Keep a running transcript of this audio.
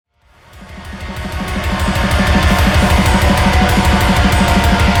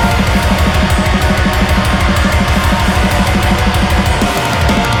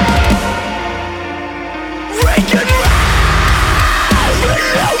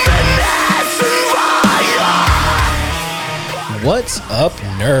What's up,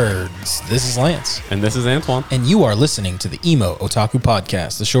 nerds? This is Lance. And this is Antoine. And you are listening to the Emo Otaku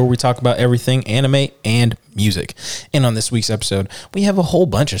Podcast, the show where we talk about everything anime and music. And on this week's episode, we have a whole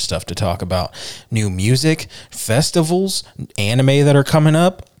bunch of stuff to talk about. New music, festivals, anime that are coming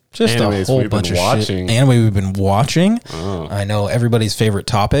up. Just Animes a whole bunch of shit. Anime we've been watching. Oh. I know everybody's favorite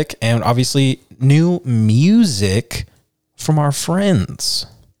topic. And obviously, new music from our friends.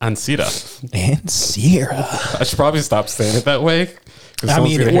 Ancira. Ancira. I should probably stop saying it that way. I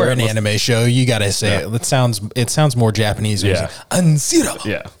mean, we're an anime show. You got to say it. It sounds more Japanese. Yeah. Ancira.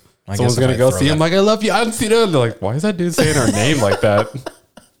 Yeah. Someone's going to go see him like, I love you, Ancira. They're like, why is that dude saying our name like that?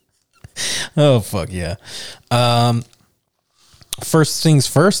 Oh, fuck yeah. First things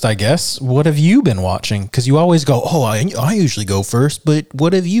first, I guess. What have you been watching? Because you always go, I usually go first, but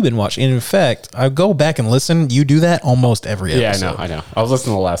what have you been watching? And in fact, I go back and listen. You do that almost every episode. Yeah, I know. I was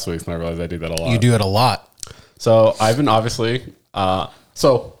listening to last week's and I realized I do that a lot. You do it a lot. So I've been obviously,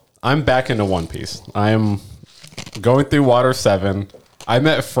 I'm back into One Piece. I'm going through Water 7. I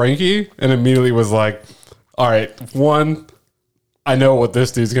met Frankie and immediately was like, all right, one, I know what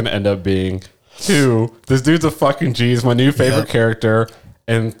this dude's going to end up being. 2, this dude's a fucking G. He's my new favorite character.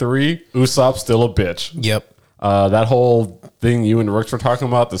 And 3, Usopp's still a bitch. Yep. That whole thing you and Ricks were talking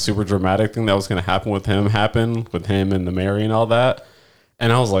about, the super dramatic thing that was going to happen with him, happened with him and the Mary and all that.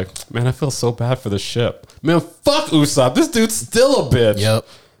 And I was like, man, I feel so bad for the ship. Man, fuck Usopp. This dude's still a bitch. Yep.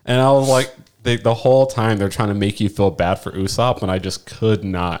 And I was like, the whole time they're trying to make you feel bad for Usopp, and I just could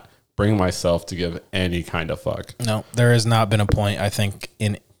not bring myself to give any kind of fuck. No, there has not been a point, I think,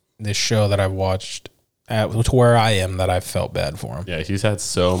 in this show that I've watched to where I am that I felt bad for him. Yeah, he's had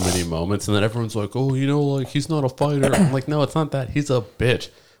so many moments, and then everyone's like, oh, like, he's not a fighter. I'm like, no, it's not that. He's a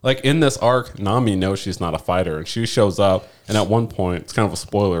bitch. Like, in this arc, Nami knows she's not a fighter, and she shows up, and at one point, it's kind of a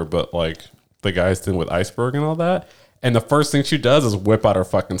spoiler, but, like, the guy's thing with Iceberg and all that, and the first thing she does is whip out her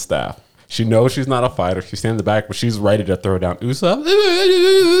fucking staff. She knows she's not a fighter. She stands in the back, but she's ready to throw down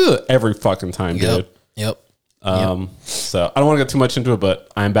Usopp every fucking time, dude. Yep. So I don't want to get too much into it, but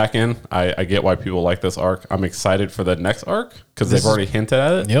I'm back in. I get why people like this arc. I'm excited for the next arc because they've already hinted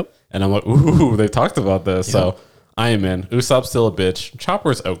at it. Yep. And I'm like, ooh, they talked about this. Yep. So I am in. Usopp's still a bitch.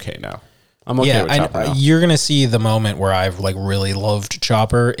 Chopper's okay now. I'm okay with Chopper now. You're gonna see the moment where I've like really loved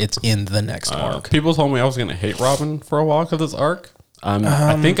Chopper. It's in the next arc. People told me I was gonna hate Robin for a while because this arc.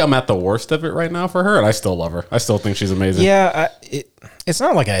 I think I'm at the worst of it right now for her, and I still love her. I still think she's amazing. Yeah, it's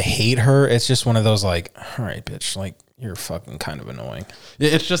not like I hate her. It's just one of those like, all right, bitch, like you're fucking kind of annoying.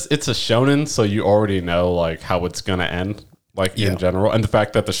 It's a shonen, so you already know like how it's gonna end, like in general, and the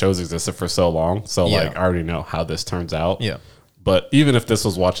fact that the show's existed for so long, so like I already know how this turns out. Yeah. But even if this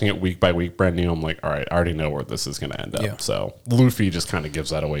was watching it week by week, brand new, I'm like, all right, I already know where this is gonna end up. Yeah. So Luffy just kind of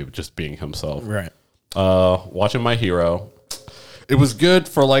gives that away with just being himself. Right. Watching My Hero. It was good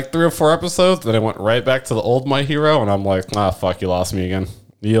for like 3 or 4 episodes. Then I went right back to the old My Hero, and I'm like, fuck, you lost me again.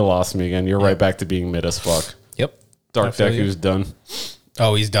 You lost me again. You're right back to being mid as fuck. Yep. Dark Deku's done.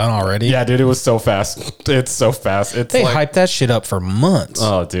 Oh, he's done already? Yeah, dude, it was so fast. It's so fast. They hyped that shit up for months.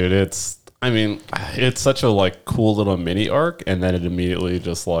 Oh, dude, it's such a like cool little mini arc, and then it immediately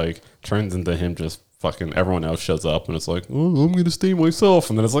just like turns into him just fucking everyone else shows up, and it's like, oh, I'm gonna stay myself,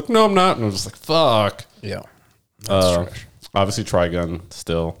 and then it's like, no, I'm not, and I'm just like, fuck. Yeah. That's trash. Obviously, Trigun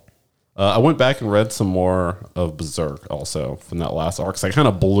still. I went back and read some more of Berserk also from that last arc. So I kind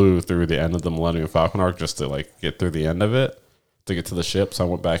of blew through the end of the Millennium Falcon arc just to like get through the end of it to get to the ship. So I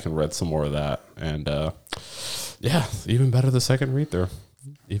went back and read some more of that, and yeah, even better the second read through.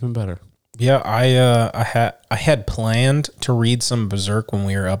 Even better. Yeah, I had planned to read some Berserk when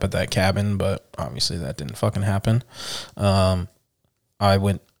we were up at that cabin, but obviously that didn't fucking happen. I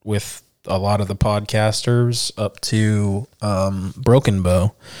went with a lot of the podcasters up to Broken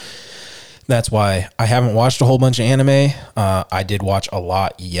Bow. That's why I haven't watched a whole bunch of anime. I did watch a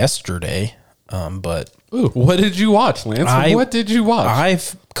lot yesterday, but ooh, what did you watch, Lance? What did you watch?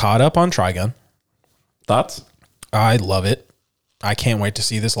 I've caught up on Trigun. Thoughts? I love it. I can't wait to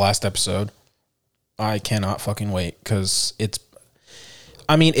see this last episode. I cannot fucking wait because it's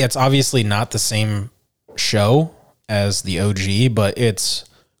obviously not the same show as the OG, but it's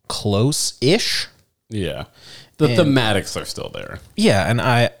close-ish. Yeah. The thematics are still there. Yeah, and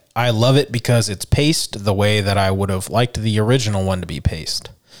I love it because it's paced the way that I would have liked the original one to be paced.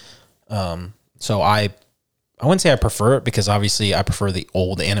 So I wouldn't say I prefer it because obviously I prefer the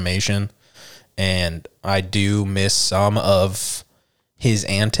old animation, and I do miss some of his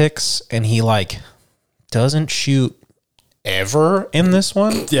antics, and he like doesn't shoot ever in this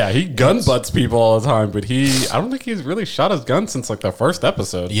one. Yeah, he gun butts people all the time, but I don't think he's really shot his gun since like the first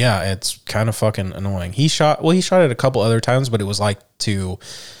episode. Yeah, it's kind of fucking annoying. He shot it a couple other times, but it was like to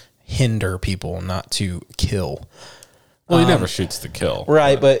hinder people, not to kill. Well, he never shoots to kill.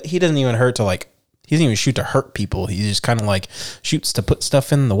 Right, but he doesn't even hurt to like, he doesn't even shoot to hurt people. He just kind of like shoots to put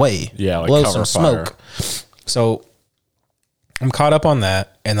stuff in the way. Yeah, like blow cover some fire. smoke. So I'm caught up on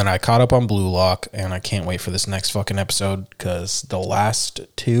that, and then I caught up on Blue Lock, and I can't wait for this next fucking episode because the last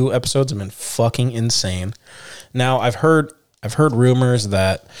 2 episodes have been fucking insane. Now I've heard rumors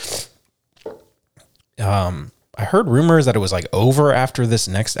that it was like over after this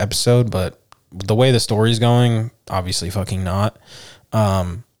next episode, but the way the story's going, obviously fucking not.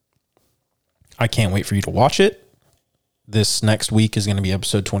 I can't wait for you to watch it. This next week is going to be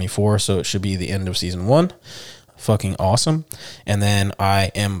episode 24, so it should be the end of season 1. Fucking awesome. And then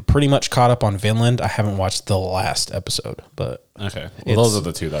I am pretty much caught up on Vinland. I haven't watched the last episode, but okay. Well, those are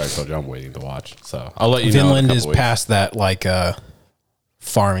the 2 that I told you I'm waiting to watch. So I'll let you know. Vinland is past that like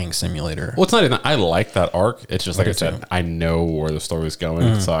farming simulator. Well, it's not even. I like that arc. It's just like I said, too. I know where the story is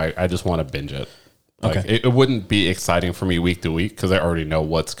going, so I just want to binge it. Like, Okay. it wouldn't be exciting for me week to week because I already know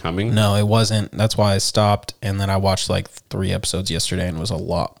what's coming. No, it wasn't. That's why I stopped. And then I watched like 3 episodes yesterday and it was a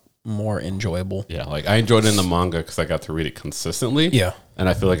lot more enjoyable. Yeah, like I enjoyed it in the manga because I got to read it consistently. Yeah. And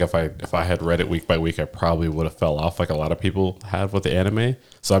I feel like if I had read it week by week, I probably would have fell off like a lot of people have with the anime.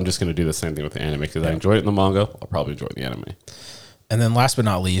 So I'm just going to do the same thing with the anime because I enjoyed it in the manga. I'll probably enjoy the anime. And then last but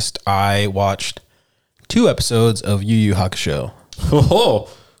not least, I watched 2 episodes of Yu Yu Hakusho.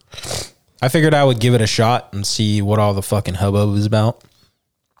 Oh, I figured I would give it a shot and see what all the fucking hubbub is about.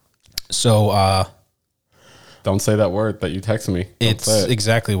 So, don't say that word that you texted me. Don't it's say it.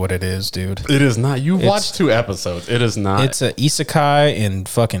 exactly what it is, dude. It is not. You watched 2 episodes. It is not. It's a isekai in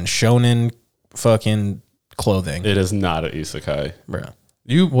fucking shonen fucking clothing. It is not an isekai. Bro.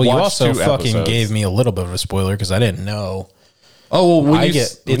 You also 2 fucking episodes. gave me a little bit of a spoiler because I didn't know. Oh, well,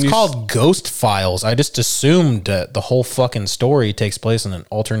 It's called Ghost Files. I just assumed that the whole fucking story takes place in an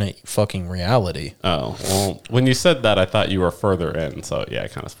alternate fucking reality. Oh, well, when you said that, I thought you were further in. So, yeah, I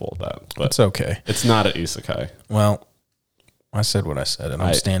kind of spoiled that. But It's okay. it's not an isekai. Well, I said what I said, and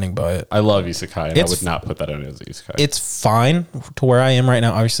I'm standing by it. I love isekai, and I It's- would not put that in as isekai. It's fine to where I am right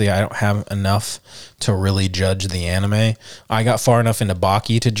now. Obviously, I don't have enough to really judge the anime. I got far enough into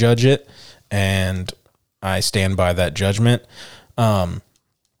Baki to judge it, and I stand by that judgment. I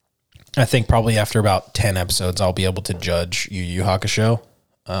think probably after about 10 episodes, I'll be able to judge Yu Yu Hakusho,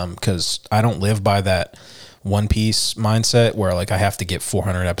 because I don't live by that One Piece mindset where like I have to get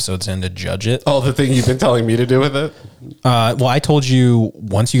 400 episodes in to judge it. Oh, the thing you've been telling me to do with it? Well, I told you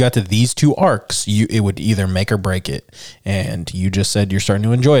once you got to these 2 arcs, it would either make or break it. And you just said you're starting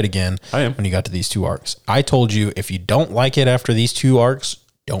to enjoy it again. I am. When you got to these 2 arcs. I told you if you don't like it after these 2 arcs,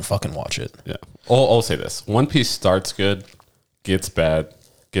 don't fucking watch it. Yeah. I'll say this. One Piece starts good, gets bad,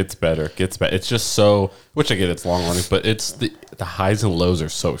 gets better, gets bad. It's just so, which I get it's long running, but it's the highs and lows are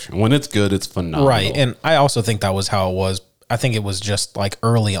so strong. When it's good, it's phenomenal. Right. And I also think that was how it was. I think it was just like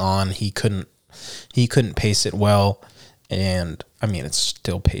early on he couldn't pace it well. And I mean, it's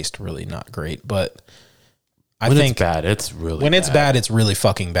still paced really not great, but When it's bad, it's really when it's bad, it's really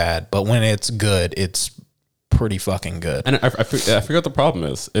fucking bad. But when it's good, it's pretty fucking good. And I forget what the problem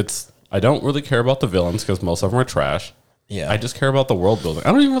is. I don't really care about the villains because most of them are trash. Yeah. I just care about the world building.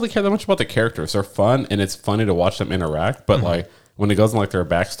 I don't even really care that much about the characters. They're fun and it's funny to watch them interact. But like when it goes in like their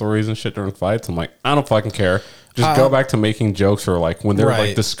backstories and shit during fights, I'm like, I don't fucking care. Just go back to making jokes or like when they're like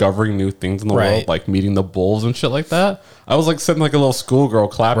Right. discovering new things in the Right. world, like meeting the bulls and shit like that. I was like sitting like a little schoolgirl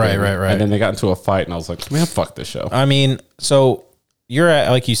clapping. Right. And then they got into a fight and I was like, man, fuck this show. I mean, so you're at,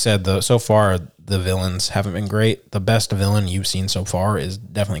 like you said, so far the villains haven't been great. The best villain you've seen so far is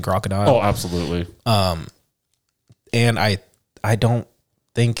definitely Crocodile. Oh, absolutely. And I don't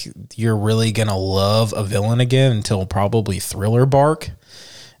think you're really gonna love a villain again until probably Thriller Bark.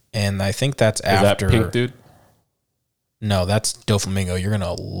 And I think that's Is that after pink dude? No, that's Doflamingo. You're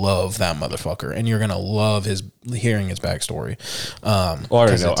gonna love that motherfucker, and you're gonna love hearing his backstory. I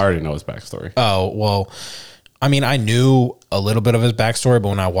already know his backstory. Oh well, I mean, I knew a little bit of his backstory, but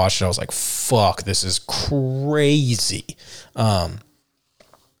when I watched it, I was like, "Fuck, this is crazy."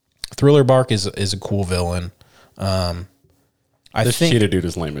 Thriller Bark is a cool villain. I This think cheetah dude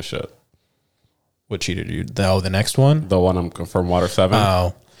is lame as shit. what cheated you? The next one. The one I'm from Water 7.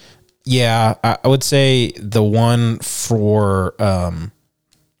 Oh, yeah. I would say the one for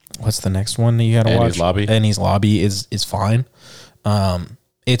what's the next one that you got to watch? Annie's Lobby. Annie's Lobby is fine.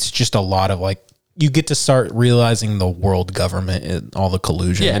 It's just a lot of like you get to start realizing the world government and all the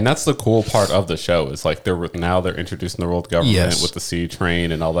collusion. Yeah, and that's the cool part of the show is like they're introducing the world government Yes. with the sea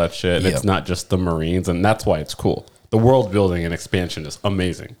train and all that shit. And Yep. it's not just the Marines, and that's why it's cool. The world building and expansion is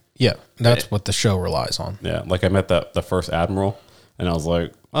amazing. Yeah, that's what the show relies on. Yeah, like I met the first admiral, and I was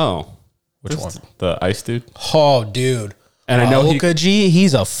like, oh, Which this one? is the ice dude. Oh, dude. And I know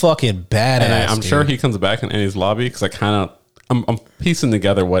he's a fucking badass. and I'm dude. sure he comes back in Annie's lobby because I'm piecing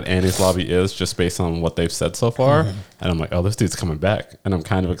together what Annie's lobby is just based on what they've said so far, and I'm like, oh, this dude's coming back, and I'm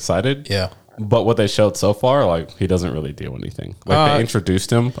kind of excited. Yeah. But what they showed so far, like he doesn't really do anything. Like they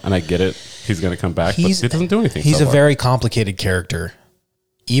introduced him, and I get it, he's going to come back, but he doesn't do anything. He's so a far. very complicated character.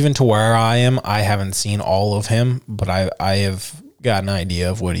 Even to where I am, I haven't seen all of him, but I have got an idea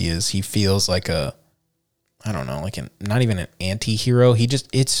of what he is. He feels like I don't know, like not even an anti-hero.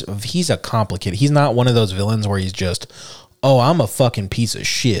 He's a complicated. He's not one of those villains where he's just, oh, I'm a fucking piece of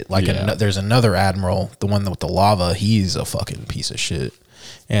shit. Like there's another admiral, the one with the lava. He's a fucking piece of shit,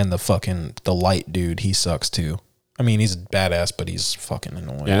 and the light dude, he sucks too. I mean, he's badass, but he's fucking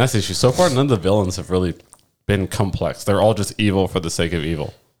annoying. Yeah, that's the issue. So far, none of the villains have really been complex. They're all just evil for the sake of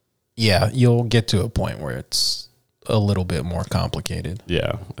evil. Yeah, you'll get to a point where it's a little bit more complicated.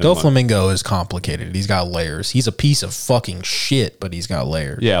 Yeah. Doflamingo is complicated. He's got layers. He's a piece of fucking shit, but he's got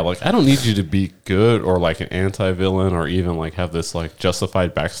layers. Yeah, like I don't need you to be good or like an anti-villain or even like have this like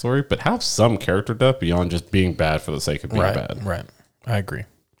justified backstory, but have some character depth beyond just being bad for the sake of being bad. Right. I agree.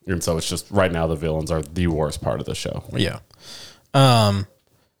 And so it's just right now the villains are the worst part of the show. Yeah.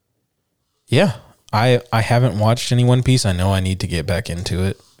 Yeah. I haven't watched any One Piece. I know I need to get back into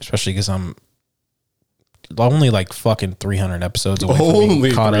it, especially because I'm only like fucking 300 episodes away from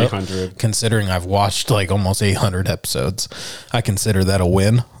being caught 300. up. Considering I've watched like almost 800 episodes, I consider that a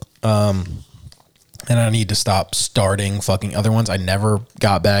win. And I need to stop starting fucking other ones. I never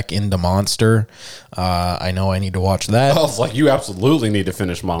got back into Monster. I know I need to watch that. I was like, you absolutely need to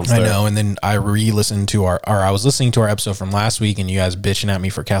finish Monster. I know, and then I re-listened to I was listening to our episode from last week, and you guys bitching at me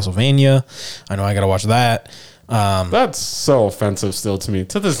for Castlevania. I know I got to watch that. That's so offensive still to me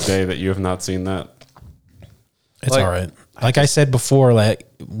to this day that you have not seen that. It's all right. Like I said before, like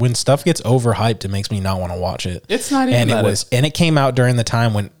when stuff gets overhyped, it makes me not want to watch it. It's not even and it came out during the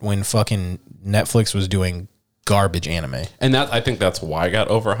time when fucking Netflix was doing garbage anime. And I think that's why I got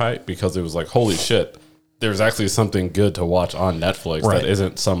overhyped, because it was like, holy shit, there's actually something good to watch on Netflix that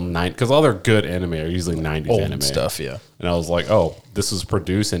isn't some because all their good anime are usually 90s Old anime stuff, yeah. And I was like, oh, this was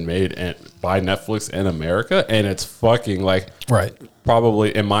produced and made by Netflix in America, and it's fucking like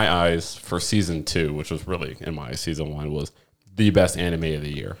probably in my eyes for season 2, which was really in my eyes, season 1 was the best anime of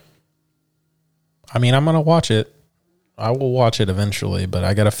the year. I mean, I'm gonna watch it. I will watch it eventually, but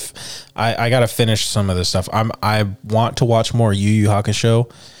I gotta finish some of this stuff. I want to watch more Yu Yu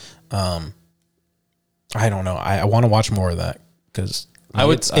Hakusho. I don't know. I want to watch more of that because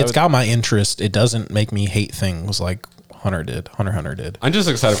it's got my interest. It doesn't make me hate things like Hunter did. Hunter did. I'm just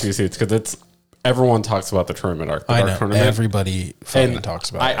excited for you to see it because everyone talks about the tournament arc. The I dark know tournament. everybody fucking talks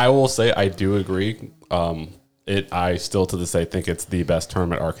about it. I will say I do agree. I still to this day think it's the best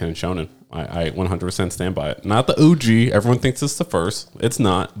tournament arc in Shonen. I 100% stand by it. Not the OG. Everyone thinks it's the first. It's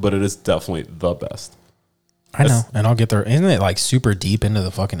not, but it is definitely the best. I know, and I'll get there. Isn't it like super deep into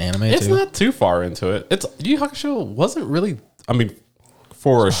the fucking anime? It's too? not too far into it. It's Yu Yu Hakusho wasn't really. I mean,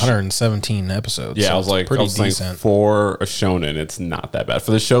 for 117 episodes. Yeah, so I was like, pretty decent. decent For a shonen, it's not that bad.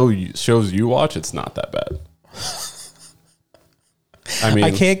 For the shows you watch, it's not that bad. I mean,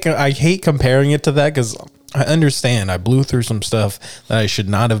 I hate comparing it to that because I understand I blew through some stuff that I should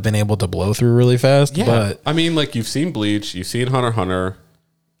not have been able to blow through really fast. Yeah, but I mean, like you've seen Bleach, you've seen Hunter x Hunter.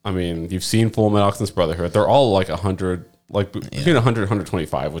 I mean, you've seen Full Metal Alchemist Brotherhood. They're all like 100, like between 100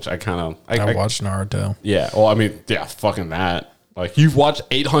 125, which I kind of I watched Naruto. Yeah, well, I mean, yeah, fucking that. Like you've watched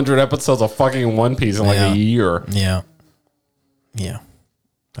 800 episodes of fucking One Piece in like a year. Yeah,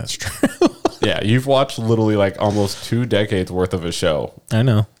 that's true. Yeah, you've watched literally like almost 2 decades worth of a show. I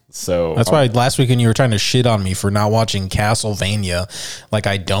know. So that's why last weekend you were trying to shit on me for not watching Castlevania. Like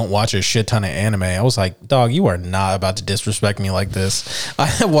I don't watch a shit ton of anime. I was like, dog, you are not about to disrespect me like this. I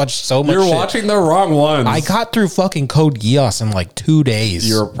have watched so much. You're shit. watching the wrong ones. I got through fucking Code Geass in like 2 days.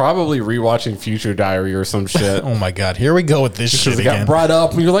 You're probably rewatching Future Diary or some shit. Oh my god, here we go with this shit It again. got brought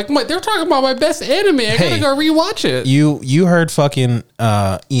up, and you're like, they're talking about my best anime. I gotta go rewatch it. You heard fucking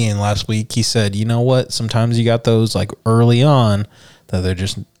Ian last week. He said, you know what? Sometimes you got those like early on that they're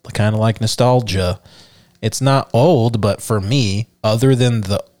just kind of like nostalgia. It's not old, but for me, other than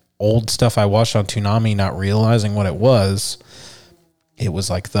the old stuff I watched on Toonami, not realizing what it was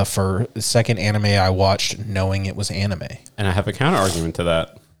like the second anime I watched knowing it was anime. And I have a counter argument to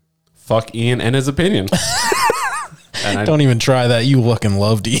that. fuck Ian and his opinion. And I Don't even try that. You fucking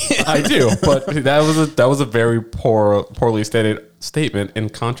loved Ian. I do, but that was a very poorly stated statement in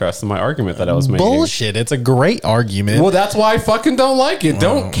contrast to my argument that I was making. Bullshit. It's a great argument. Well, that's why I fucking don't like it.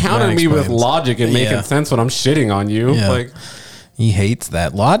 Don't counter me with logic and making sense when I'm shitting on you. Yeah. Like, he hates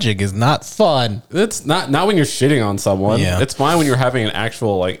that. Logic is not fun. it's not when you're shitting on someone. Yeah. It's fine when you're having an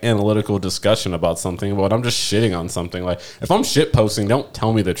actual like analytical discussion about something, but I'm just shitting on something. Like, if I'm shit posting, don't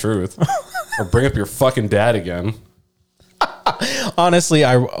tell me the truth or bring up your fucking dad again. Honestly,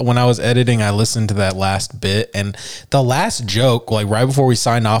 when I was editing, I listened to that last bit, and the last joke, like right before we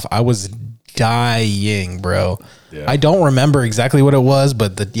signed off, I was dying, bro. Yeah. I don't remember exactly what it was,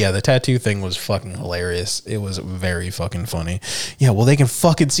 but the tattoo thing was fucking hilarious. It was very fucking funny. Yeah, well, they can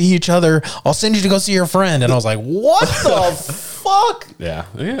fucking see each other. I'll send you to go see your friend. And I was like, what the fuck? Yeah,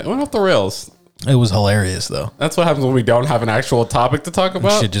 it went off the rails. It was hilarious, though. That's what happens when we don't have an actual topic to talk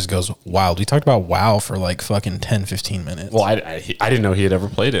about. Shit just goes wild. We talked about WoW for like fucking 10, 15 minutes. Well, I didn't know he had ever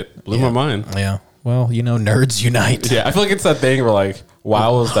played it. Blew my mind. Yeah. Well, nerds unite. Yeah, I feel like it's that thing where like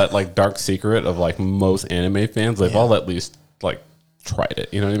WoW is that like dark secret of like most anime fans. They've all at least like tried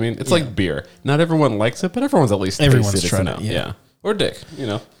it. You know what I mean? It's like beer. Not everyone likes it, but everyone's at least everyone's tried it. Yeah. Or dick,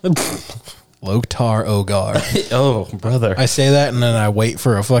 Loktar Ogar. Oh, brother. I say that and then I wait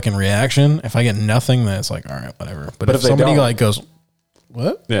for a fucking reaction. If I get nothing, then it's like, all right, whatever. But if somebody like goes,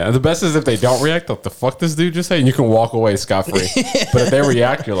 what? Yeah, the best is if they don't react, like, the fuck this dude just say, and you can walk away scot-free. But if they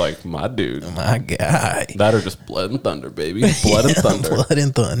react, you're like, my dude. My guy. That or just blood and thunder, baby. Blood and thunder. Blood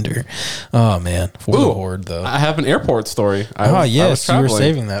and thunder. Oh, man. For the horde, though. I have an airport story. Yes. You were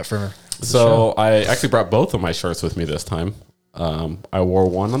saving that for the show. I actually brought both of my shirts with me this time. I wore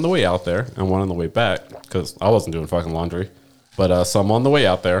one on the way out there and one on the way back because I wasn't doing fucking laundry. But so I'm on the way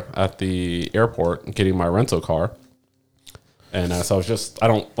out there at the airport getting my rental car. And so I was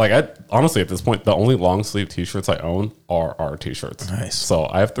honestly at this point, the only long sleeve t-shirts I own are our t-shirts. Nice. So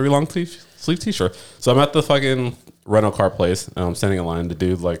I have 3 long sleeve t-shirts. So I'm at the fucking rental car place and I'm standing in line. The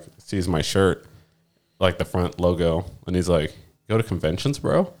dude like sees my shirt, like the front logo. And he's like, go to conventions,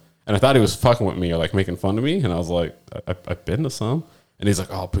 bro? And I thought he was fucking with me or like making fun of me. And I was like, I've been to some. And he's like,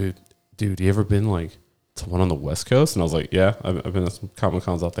 oh, dude, you ever been like to one on the West Coast? And I was like, yeah, I've been to some Comic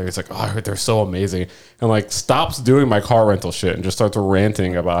Cons out there. He's like, oh, I heard they're so amazing. And like stops doing my car rental shit and just starts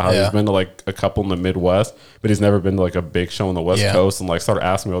ranting about how he's been to like a couple in the Midwest, but he's never been to like a big show on the West Coast, and like started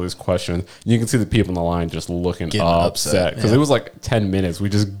asking me all these questions. You can see the people in the line just looking upset because it was like 10 minutes. We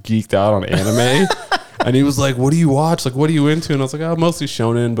just geeked out on anime. And he was like, what do you watch? Like, what are you into? And I was like, oh, mostly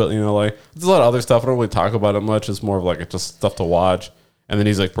shonen, but like there's a lot of other stuff. I don't really talk about it much. It's more of like just stuff to watch. And then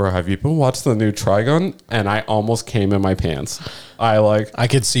he's like, bro, have you been watching the new Trigun? And I almost came in my pants. I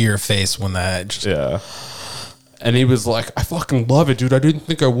could see your face when that just... Yeah. And he was like, I fucking love it, dude. I didn't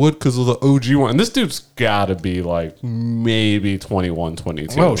think I would because of the OG one. And this dude's got to be like maybe 21,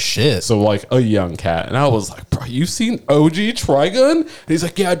 22. Oh, shit. So like a young cat. And I was like, bro, you seen OG Trigun? And he's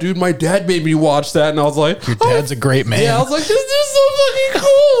like, yeah, dude, my dad made me watch that. And I was like, your dad's a great man. Yeah, I was like, this is so fucking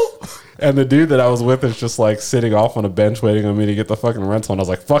cool. And the dude that I was with is just like sitting off on a bench waiting on me to get the fucking rental. And I was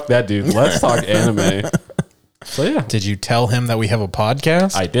like, fuck that, dude. Let's talk anime. So yeah. Did you tell him that we have a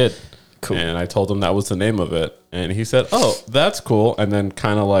podcast? I did. Cool. And I told him that was the name of it. And he said, oh, that's cool. And then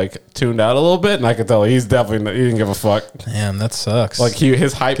kind of like tuned out a little bit. And I could tell he didn't give a fuck. Damn, that sucks. Like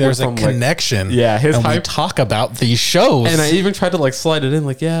his hype There's was a connection. Like, yeah, his hype. We talk about these shows. And I even tried to like slide it in.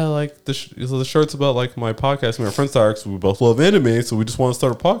 Like, yeah, like the shirt's about like my podcast. And my friends are because we both love anime. So we just want to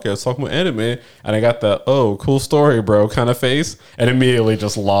start a podcast talking about anime. And I got the, oh, cool story, bro, kind of face. And immediately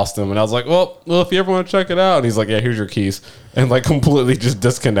just lost him. And I was like, well, if you ever want to check it out. And he's like, yeah, here's your keys. And like completely just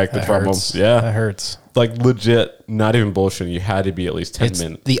disconnected from him. Yeah. That hurts. Like legit, not even bullshit. You had to be at least 10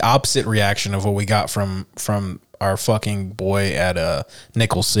 minutes. The opposite reaction of what we got from our fucking boy at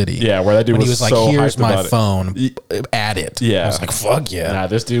Nickel City. Yeah, where that dude was like, so here's hyped my about phone, add it. Yeah. I was like, fuck yeah. Nah,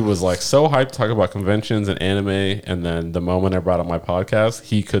 this dude was like so hyped to talk about conventions and anime. And then the moment I brought up my podcast,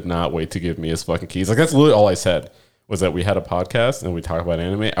 he could not wait to give me his fucking keys. Like that's literally all I said was that we had a podcast and we talk about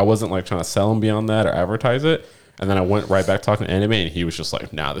anime. I wasn't like trying to sell him beyond that or advertise it. And then I went right back talking anime, and he was just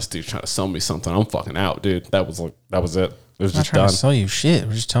like, nah, this dude's trying to sell me something. I'm fucking out, dude. That was it. It was just not trying done. to sell you shit.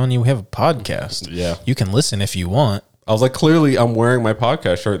 We're just telling you we have a podcast. Yeah. You can listen if you want. I was like, clearly I'm wearing my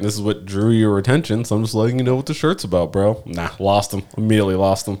podcast shirt, and this is what drew your attention, so I'm just letting you know what the shirt's about, bro. Nah, lost him. Immediately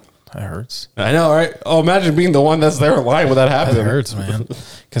lost him. That hurts. I know, right? Oh, imagine being the one that's there in line when that happened. That hurts, man.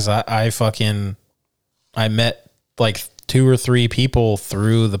 Because I met like 2 or 3 people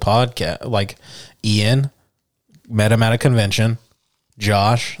through the podcast. Like Ian, met him at a convention.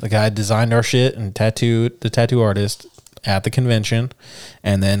 Josh, the guy who designed our shit and the tattoo artist, at the convention,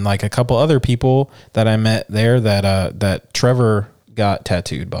 and then like a couple other people that I met there that Trevor got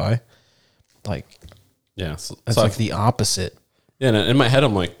tattooed by. Like, yeah, it's like the opposite. Yeah, and in my head,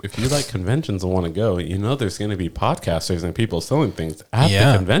 I'm like, if you like conventions and want to go, there's going to be podcasters and people selling things at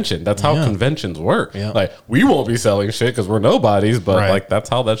the convention. That's how conventions work. Yeah. Like, we won't be selling shit because we're nobodies, but like that's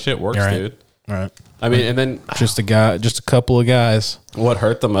how that shit works, dude. Right. I mean, and then just a couple of guys. What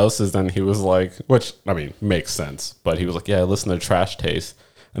hurt the most is then he was like, which I mean makes sense, but he was like, yeah, I listen to Trash Taste,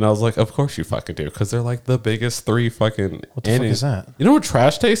 and I was like, of course you fucking do, because they're like the biggest three fucking. What the fuck is that? You know what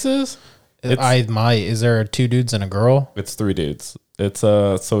Trash Taste is? Is there 2 dudes and a girl? It's 3 dudes. It's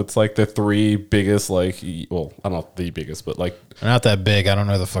so it's like the 3 biggest, like, well, I don't know the biggest, but like they're not that big. I don't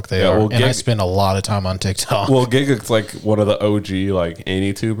know the fuck they are. Well, and I spend a lot of time on TikTok. Well, Giga's like one of the OG like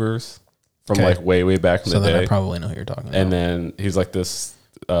Annie-tubers from like way back in the day. I probably know who you're talking about. And then he's like this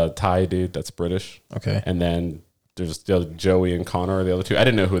Thai dude that's British. Okay. And then there's Joey and Connor are the other 2. I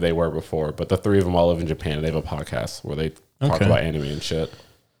didn't know who they were before, but the 3 of them all live in Japan and they have a podcast where they talk about anime and shit.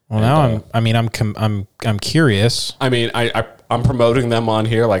 Well, now I'm curious. I mean, I'm promoting them on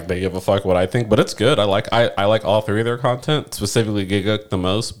here like they give a fuck what I think, but it's good. I like all 3 of their content, specifically Giga the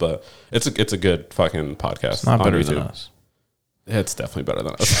most, but it's a good fucking podcast. It's not better than us. It's definitely better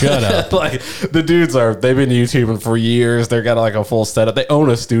than us. Shut up. Like the dudes they've been YouTubing for years. They've got like a full setup. They own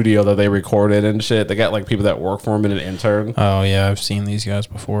a studio that they recorded and shit. They got like people that work for them and an intern. Oh yeah, I've seen these guys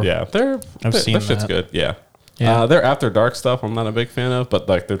before. Yeah, I've seen that shit's good. Yeah. Yeah. Their After Dark stuff I'm not a big fan of, but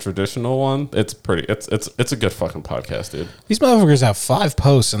like the traditional one, it's a good fucking podcast, dude. These motherfuckers have 5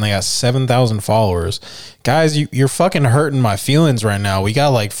 posts and they got 7,000 followers. Guys, you're fucking hurting my feelings right now. We got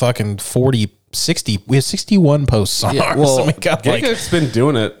like fucking 60. We have 61 posts on ours. Well, we got Giga's been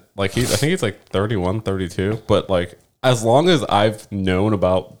doing it like I think he's like 31, 32, but like as long as I've known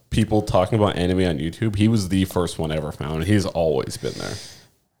about people talking about anime on YouTube, he was the first one I ever found. He's always been there.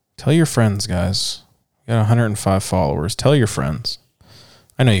 Tell your friends, guys. We got 105 followers. Tell your friends.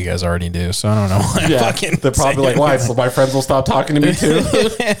 I know you guys already do, so I don't know why. They're probably like, why? So my friends will stop talking to me too?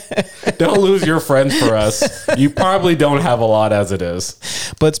 Don't lose your friends for us. You probably don't have a lot as it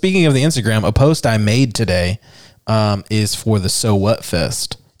is. But speaking of the Instagram, a post I made today is for the So What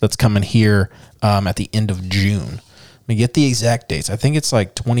Fest that's coming here at the end of June. Let me get the exact dates. I think it's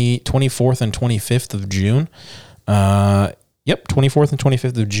like 24th and 25th of June. 24th and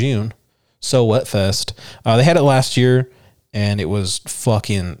 25th of June. So What Fest. They had it last year, and it was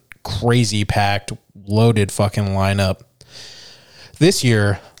fucking crazy packed, loaded fucking lineup. This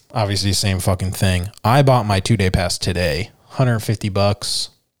year, obviously, same fucking thing. I bought my 2-day pass today, $150,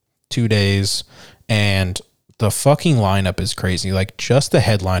 2 days, and the fucking lineup is crazy. Like, just the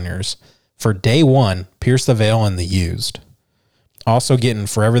headliners for day 1, Pierce the Veil and The Used. Also getting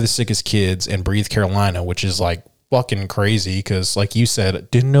Forever the Sickest Kids and Breathe Carolina, which is like fucking crazy because, like you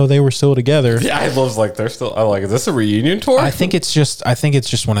said, didn't know they were still together. Yeah, I love like they're still. I'm like, is this a reunion tour? I think it's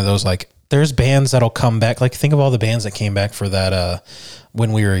just one of those like. There's bands that'll come back. Like think of all the bands that came back for that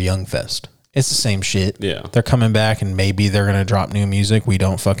When We Were Young Fest. It's the same shit. Yeah, they're coming back and maybe they're gonna drop new music. We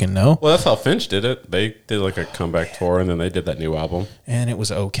don't fucking know. Well, that's how Finch did it. They did like a comeback tour and then they did that new album. And it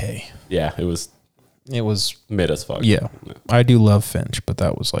was okay. Yeah, it was mid as fuck. Yeah, I do love Finch, but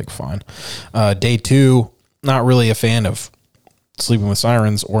that was like fine. Day 2. Not really a fan of Sleeping with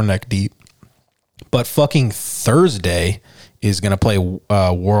Sirens or Neck Deep. But fucking Thursday is going to play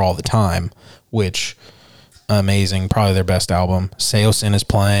War All the Time, which, amazing. Probably their best album. Seosin is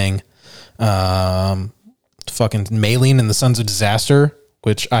playing. Fucking Maylene and the Sons of Disaster,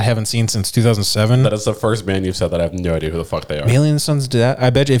 which I haven't seen since 2007. That is the first band you've said that I have no idea who the fuck they are. Maylene and the Sons of Disaster.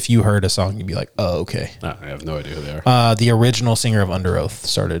 I bet you if you heard a song, you'd be like, oh, okay. No, I have no idea who they are. The original singer of Under Oath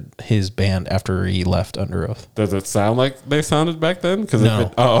started his band after he left Under Oath. Does it sound like they sounded back then?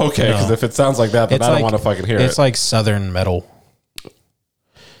 No. Because if it sounds like that, then I don't want to fucking hear it. It's like Southern metal.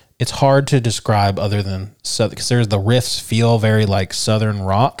 It's hard to describe other than because the riffs feel very like Southern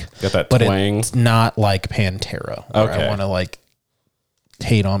rock. Got that but twang. It's not like Pantera. Okay. I want to like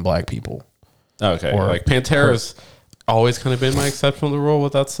hate on black people. Okay. Like Pantera's always kind of been my exception to the rule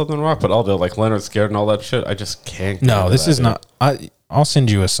with that Southern rock, but all the like Leonard Scared and all that shit, I just can't. No, this is not. I'll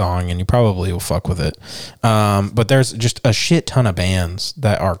send you a song and you probably will fuck with it. But there's just a shit ton of bands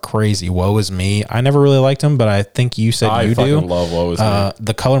that are crazy. Woe Is Me. I never really liked them, but I think you said you do. I fucking love Woe Is Me.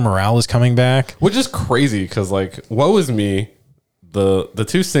 The Color Morale is coming back. Which is crazy because like Woe Is Me, the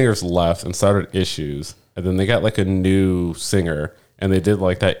 2 singers left and started Issues, and then they got like a new singer. And they did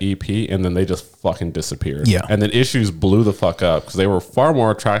like that EP, and then they just fucking disappeared. Yeah. And then Issues blew the fuck up because they were far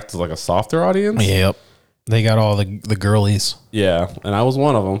more attracted to like a softer audience. Yep. They got all the girlies. Yeah. And I was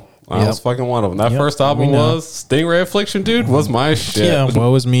one of them. That was fucking one of them. That first album was Stingray Affliction, dude, was my shit. Yeah,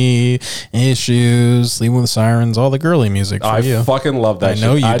 Woe Is Me, Issues, Sleeping with Sirens, all the girly music for you. I fucking love that shit. I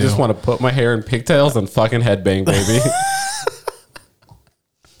know you I do. just want to put my hair in pigtails and fucking headbang, baby.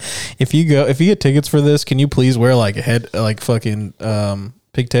 If you get tickets for this, can you please wear like fucking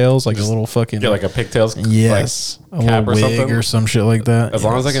pigtails, like a little fucking Like a pigtails a cap or wig something or some shit like that. As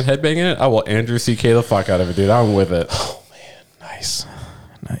long as I can headbang in it, I will Andrew CK the fuck out of it, dude. I'm with it. Oh man,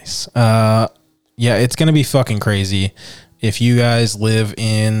 nice. Yeah, it's gonna be fucking crazy. If you guys live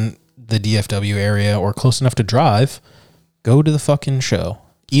in the DFW area or close enough to drive, go to the fucking show.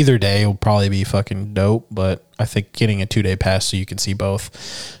 Either day will probably be fucking dope, but I think getting a 2-day pass so you can see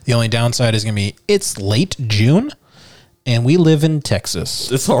both. The only downside is gonna be it's late June. And we live in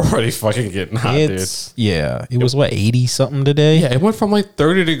Texas. It's already fucking getting hot, dude. Yeah. It was, 80 something today? Yeah, it went from like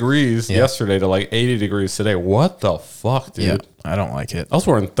 30 degrees yesterday to like 80 degrees today. What the fuck, dude? Yeah, I don't like it. I was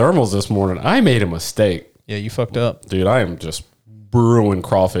wearing thermals this morning. I made a mistake. Yeah, you fucked up. Dude, I am just brewing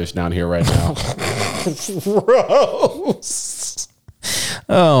crawfish down here right now. Gross.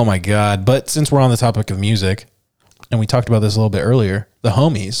 Oh, my God. But since we're on the topic of music, and we talked about this a little bit earlier, the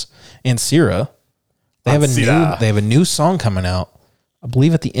homies, Ancira, They have a new song coming out, I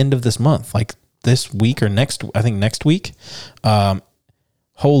believe at the end of this month, like this week or next week.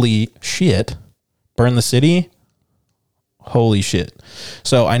 Holy shit. Burn the City. Holy shit.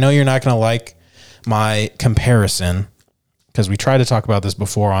 So I know you're not going to like my comparison because we tried to talk about this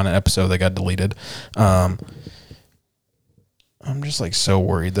before on an episode that got deleted. I'm just like so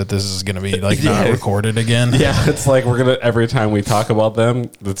worried that this is going to be like not recorded again. Yeah, it's like we're going to, every time we talk about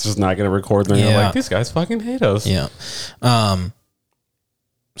them, it's just not going to record them. You're like, these guys fucking hate us. Yeah.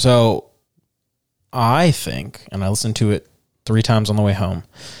 So I think, and I listened to it 3 times on the way home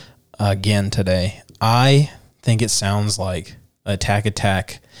again today, I think it sounds like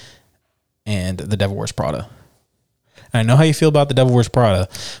Attack and The Devil Wears Prada. And I know how you feel about The Devil Wears Prada,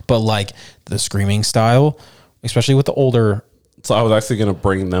 but like the screaming style, especially with the older. So I was actually going to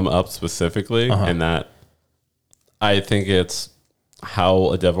bring them up specifically, and that I think it's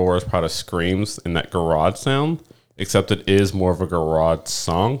how A Devil Wears Prada screams in that garage sound, except it is more of a garage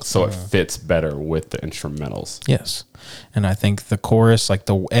song, so it fits better with the instrumentals. Yes. And I think the chorus, like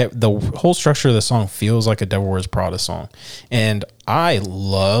the whole structure of the song feels like a Devil Wears Prada song. And I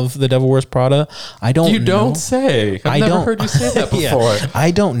love The Devil Wears Prada. Don't say. I've never heard you say that before. I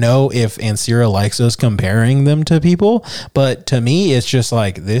don't know if Ancira likes us comparing them to people, but to me, it's just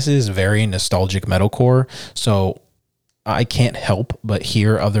like, this is very nostalgic metalcore. So I can't help but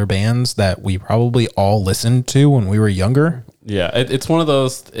hear other bands that we probably all listened to when we were younger. Yeah, it's one of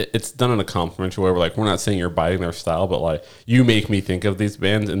those, it's done in a complimentary way where like, we're not saying you're biting their style, but like, you make me think of these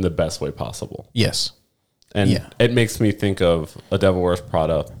bands in the best way possible. Yes. And it makes me think of A Devil Wears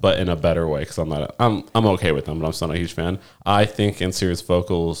Prada, but in a better way, because I'm okay with them, but I'm still not a huge fan. I think Ancira's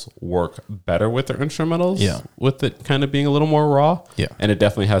vocals work better with their instrumentals, with it kind of being a little more raw. Yeah. And it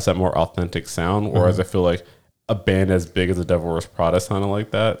definitely has that more authentic sound, whereas I feel like a band as big as A Devil Wears Prada sounding like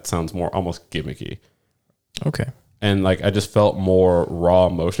that sounds more almost gimmicky. Okay. And like, I just felt more raw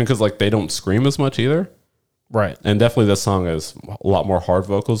emotion because like they don't scream as much either. Right. And definitely this song is a lot more hard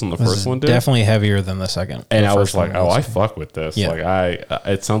vocals than the first one did. Definitely heavier than the second. And I was like, I fuck with this. Yeah. Like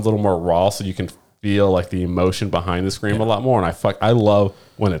it sounds a little more raw, so you can feel like the emotion behind the scream a lot more. And I love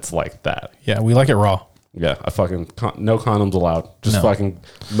when it's like that. Yeah, we like it raw. Yeah, I fucking no condoms allowed. Just fucking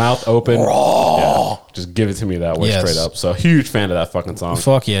mouth open. Raw. Yeah, just give it to me that way straight up. So huge fan of that fucking song.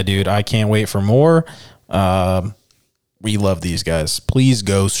 Fuck yeah, dude. I can't wait for more. We love these guys. Please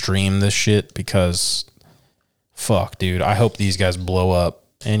go stream this shit because fuck, dude. I hope these guys blow up.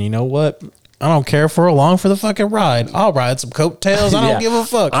 And you know what? I don't care if we're along for the fucking ride. I'll ride some coattails. I don't give a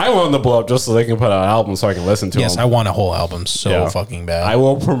fuck. I want them to blow up just so they can put out an album so I can listen to them. Yes, I want a whole album so fucking bad. I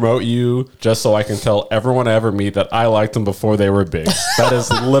will promote you just so I can tell everyone I ever meet that I liked them before they were big. That is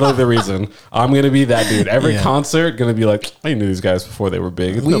literally the reason. I'm going to be that dude. Every concert, going to be like, I knew these guys before they were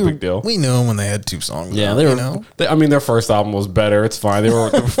big. It's no big deal. We knew them when they had 2 songs. Yeah, they were. I mean, their first album was better. It's fine. They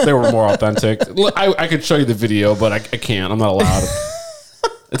were more authentic. I could show you the video, but I can't. I'm not allowed.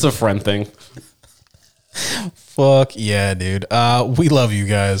 It's a friend thing. Fuck yeah, dude. We love you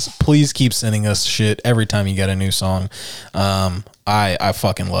guys. Please keep sending us shit every time you get a new song. I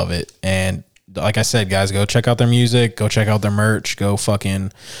fucking love it. And like I said, guys, go check out their music, go check out their merch, go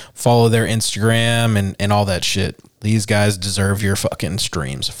fucking follow their Instagram and all that shit. These guys deserve your fucking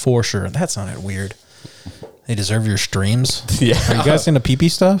streams for sure. That sounded weird. They deserve your streams. Yeah. Are you guys into pee-pee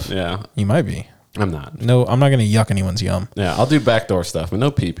stuff? Yeah. You might be. I'm not. No, I'm not gonna yuck anyone's yum. Yeah, I'll do backdoor stuff, but no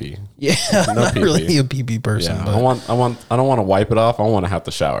pee-pee. Yeah, I'm No not pee-pee. really a pee person. Yeah, But I don't want to wipe it off. I want to have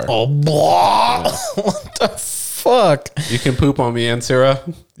to shower. oh, blah. What the fuck? You can poop on me,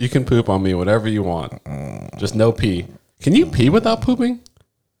 Ancira. You can poop on me, whatever you want. Just no pee. Can you pee without pooping?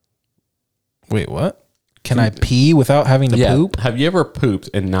 Wait, what? Can I pee without having to poop? Have you ever pooped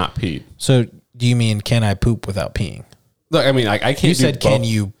and not peed? So do you mean can I poop without peeing? Look, I mean, I can't. You said can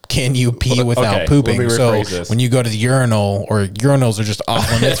you pee without pooping? Let me So rephrase this. when you go to the urinal, or urinals are just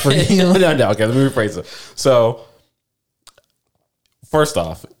off limits for you. no. Okay, let me rephrase it. So, first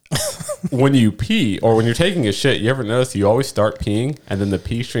off, when you pee or when you're taking a shit, you ever notice you always start peeing and then the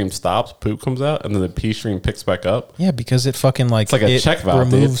pee stream stops, poop comes out, and then the pee stream picks back up? Yeah, because it fucking It's like a check valve,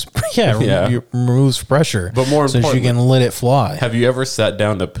 removes. Yeah. Removes pressure. But more so you importantly, can let it fly. have you ever sat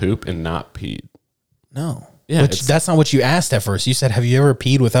down to poop and not peed? No. Yeah, Which that's not what you asked at first. You said, "Have you ever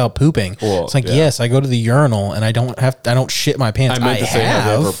peed without pooping?" Well, it's like, yeah. yes, I go to the urinal and I don't shit my pants. I meant to say, have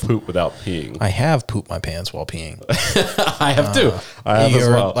you ever pooped without peeing? I have pooped my pants while peeing. I have too. I have as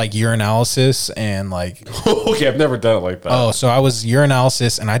well. Like urinalysis and like. Okay, I've never done it like that. Oh, so I was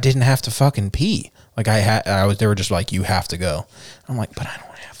urinalysis and I didn't have to fucking pee. Like they were just like, you have to go. I'm like, but I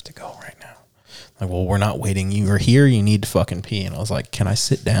don't have to go right now. Like, well, we're not waiting. You are here. You need to fucking pee. And I was like, can I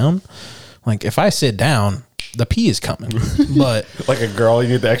sit down? Like, if I sit down, the pee is coming. But like a girl, you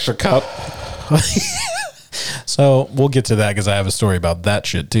need the extra cup. So we'll get to that because I have a story about that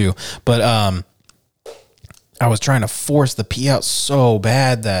shit too. But I was trying to force the pee out so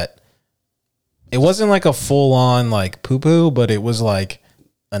bad that it wasn't like a full on like poo poo, but it was like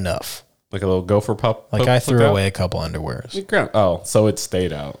enough. Like a little gopher pup. Like I threw away a couple underwears. Oh, so it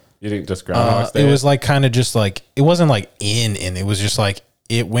stayed out. You didn't just ground It was like kind of just like, it wasn't like in. It was just like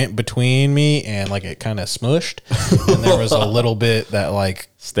it went between me and like it kind of smushed. And there was a little bit that like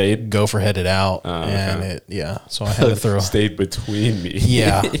stayed gopher headed out. And okay. So I had to throw. Stayed between me.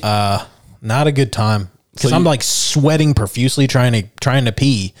 Yeah. Not a good time. Because So I'm like sweating profusely trying to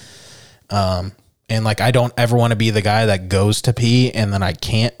pee. And like I don't ever want to be the guy that goes to pee and then I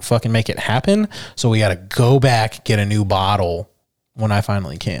can't fucking make it happen. So we got to go back, get a new bottle when I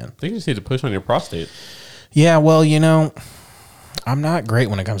finally can. I think you just need to push on your prostate. Yeah, well, I'm not great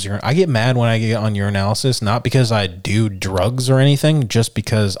when it comes to urine. I get mad when I get on urinalysis, not because I do drugs or anything, just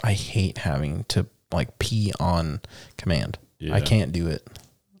because I hate having to like pee on command. Yeah. I can't do it.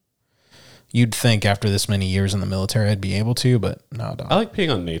 You'd think after this many years in the military I'd be able to, but no, dog. I like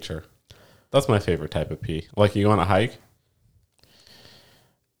peeing on nature. That's my favorite type of pee. Like you go on a hike.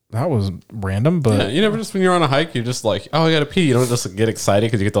 That was random, but Yeah, you never just when you're on a hike, you're just like, oh, I gotta pee. You don't just get excited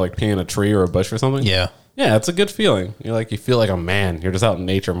because you get to like pee in a tree or a bush or something. yeah. Yeah, it's a good feeling. You feel like a man. You're just out in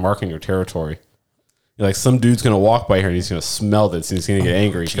nature marking your territory. You're like, some dude's gonna walk by here and he's gonna smell this and he's gonna get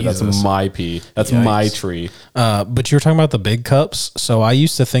angry because that's Jesus. my pee. That's Yikes. my tree. But you were talking about the big cups. So I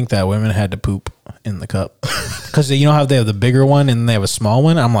used to think that women had to poop in the cup because you know how they have the bigger one and they have a small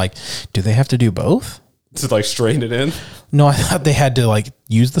one. I'm like, do they have to do both? To like strain it in. No, I thought they had to like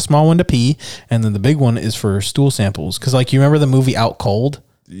use the small one to pee, and then the big one is for stool samples. Because like you remember the movie Out Cold,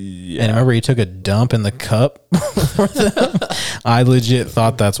 Yeah. and remember he took a dump in the cup. For them? I legit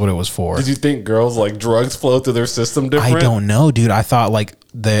thought that's what it was for. Did you think girls like drugs flow through their system different? I don't know, dude. I thought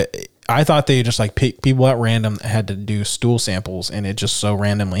they just like pick people at random that had to do stool samples, and it just so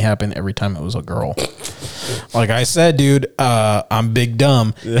randomly happened every time it was a girl. Like I said, dude, I'm big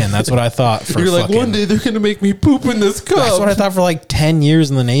dumb, and that's what I thought. For You're like, one day they're gonna make me poop in this cup. That's what I thought for like 10 years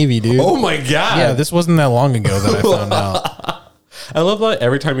in the Navy, dude. Oh my god! Yeah, this wasn't that long ago that I found out. I love that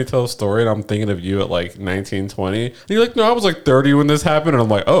every time you tell a story, and I'm thinking of you at like 19, 20. And you're like, no, I was like 30 when this happened, and I'm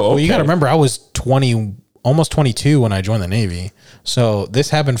like, oh, okay. Well, you got to remember, I was 20, almost 22 when I joined the Navy. So this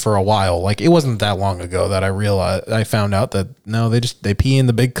happened for a while. Like it wasn't that long ago that I found out that no, they pee in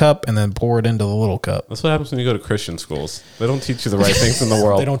the big cup and then pour it into the little cup. That's what happens when you go to Christian schools. They don't teach you the right things in the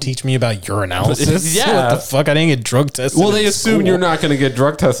world. They don't teach me about urinalysis. Yeah. What the fuck? I didn't get drug tested. Well, they in assume school. you're not going to get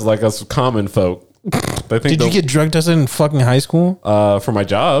drug tested like us common folk. They think Did you get drug tested in fucking high school? for my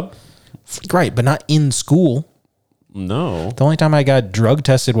job? Right, but not in school. No. The only time I got drug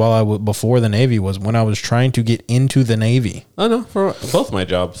tested before the Navy was when I was trying to get into the Navy. Oh, no. For both my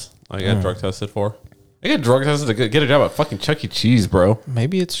jobs, I got drug tested for. I got drug tested to get a job at fucking Chuck E. Cheese, bro.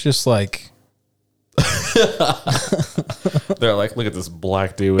 Maybe it's just like... They're like, look at this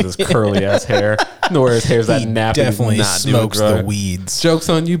black dude with his curly ass hair. No, where his hair's that He nappy. definitely not smokes doing the drugs. weeds. Joke's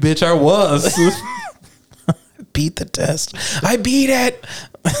on you, bitch. I was. Beat the test. I beat it.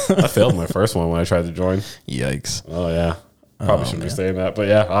 I failed my first one when I tried to join. Yikes. Oh, yeah. Probably shouldn't be saying that. But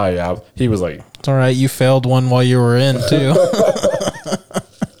yeah. Oh, yeah. He was like, It's all right. You failed one while you were in, too.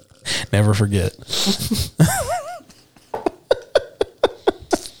 Never forget.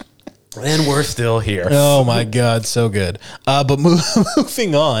 And we're still here. Oh my God, so good. But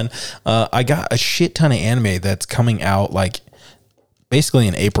moving on, I got a shit ton of anime that's coming out like basically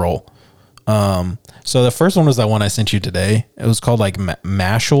in April. So the first one was that one I sent you today. It was called like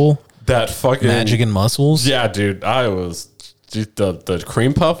Mashal. That fucking Magic and Muscles. Yeah, dude. The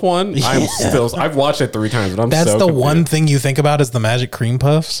cream puff one. I've watched it 3 times, but That's so the confused. one thing you think about is the magic cream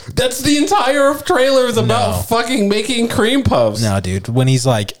puffs. That's the entire trailer is about fucking making cream puffs. No, dude. When he's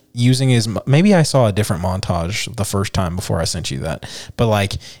like using his, maybe I saw a different montage the first time before I sent you that, but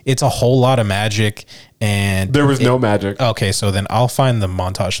like it's a whole lot of magic and There was no magic. Okay, so then I'll find the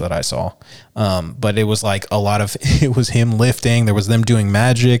montage that I saw. But it was like a lot of, it was him lifting. There was them doing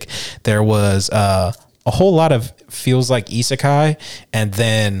magic. There was a whole lot of feels like Isakai, and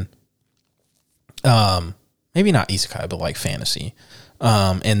then maybe not Isakai, but like fantasy.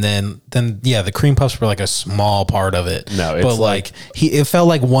 And then yeah, the cream puffs were like a small part of it. No, it's but like it felt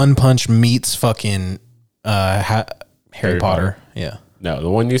like One Punch meets fucking Harry Potter. Yeah. No,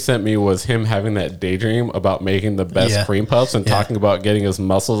 the one you sent me was him having that daydream about making the best cream puffs and talking about getting his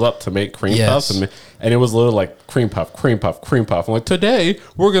muscles up to make cream puffs. And it was literally like cream puff, cream puff, cream puff. I'm like, today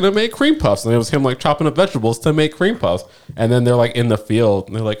we're going to make cream puffs. And it was him like chopping up vegetables to make cream puffs. And then they're like in the field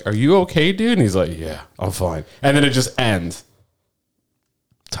and they're like, are you okay, dude? And he's like, yeah, I'm fine. And then it just ends.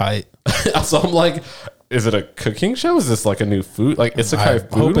 Tight. So I'm like, is it a cooking show? Is this like a new food? Like Isakai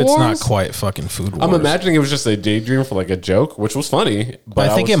Food hope it's Wars? not quite fucking Food Wars. I'm imagining it was just a daydream for like a joke, which was funny. But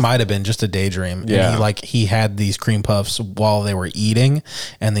I think it might have been just a daydream. Yeah. And he had these cream puffs while they were eating,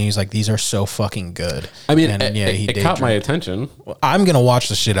 and then he's like, "These are so fucking good." I mean, and it caught my attention. I'm gonna watch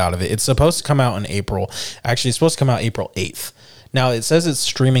the shit out of it. It's supposed to come out in April. Actually, it's supposed to come out April 8th. Now it says it's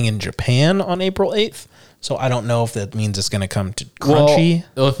streaming in Japan on April 8th. So I don't know if that means it's gonna come to Crunchy.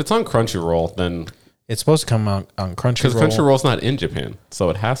 Well, if it's on Crunchyroll, then it's supposed to come out on Crunchyroll. because Crunchyroll's not in Japan, so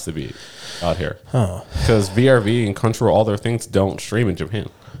it has to be out here. Oh, because VRV and Crunchyroll, all their things don't stream in Japan.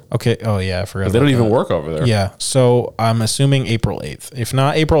 Okay. Oh yeah, I forgot. They don't even work over there. Yeah. So I'm assuming April 8th. If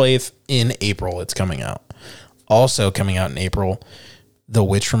not April 8th, in April it's coming out. Also coming out in April, The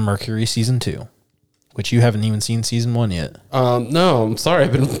Witch from Mercury season 2, which you haven't even seen season 1 yet. No, I'm sorry.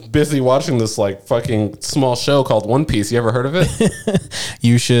 I've been busy watching this like fucking small show called One Piece. You ever heard of it?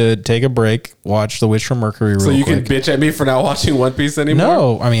 You should take a break, watch The Witch from Mercury real quick. So you can bitch at me for not watching One Piece anymore?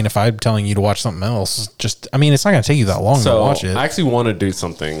 No, I mean, if I'm telling you to watch something else, I mean, it's not going to take you that long to watch it. I actually want to do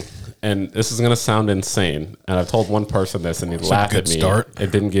something, and this is going to sound insane. And I've told one person this, and he laughed at me.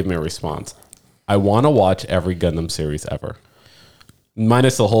 It didn't give me a response. I want to watch every Gundam series ever.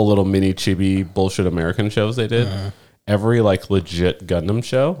 Minus the whole little mini chibi bullshit American shows they did. Every like legit Gundam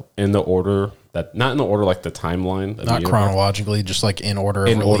show in the order that, not in the order like the timeline, not chronologically, just like in order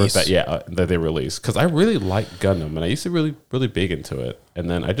of release. That they released. Because I really like Gundam and I used to really big into it, and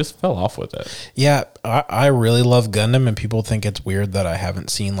then I just fell off with it. Yeah, I really love Gundam, and people think it's weird that I haven't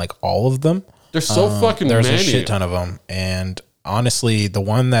seen like all of them. There's so fucking there's many. A shit ton of them, and honestly, the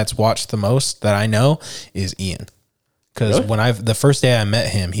one that's watched the most that I know is Ian. Because when the first day I met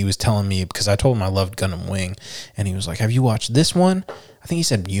him, he was telling me, because I told him I loved Gundam Wing, and he was like, "Have you watched this one?" I think he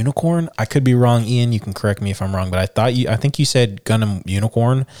said Unicorn. I could be wrong, Ian. You can correct me if I'm wrong, but I think you said Gundam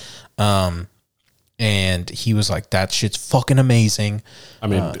Unicorn. And he was like, "That shit's fucking amazing." I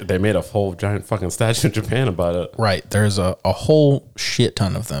mean, they made a whole giant fucking statue in Japan about it. Right. There's a whole shit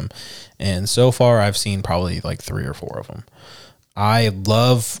ton of them, and so far I've seen probably like 3 or 4 of them. I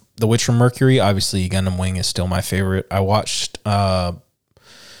love The Witch from Mercury. Obviously, Gundam Wing is still my favorite. I watched, what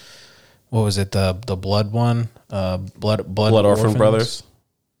was it? The blood one? Blood Orphan Brothers?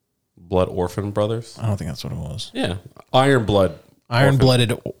 Blood Orphan Brothers? I don't think that's what it was. Yeah. Iron-blooded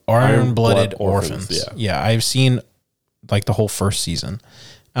Orphans. Yeah. I've seen like the whole first season.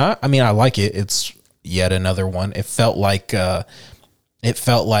 I mean, I like it. It's yet another one. It felt like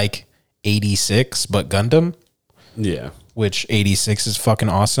 86, but Gundam. Yeah. Which 86 is fucking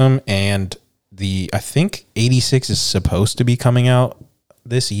awesome. And I think 86 is supposed to be coming out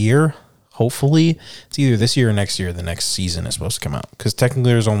this year. Hopefully it's either this year or next year. The next season is supposed to come out, because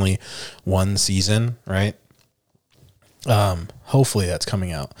technically there's only one season, right? Hopefully that's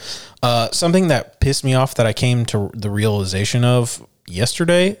coming out. Something that pissed me off that I came to the realization of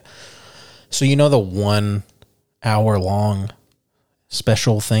yesterday. So, you know, the 1 hour long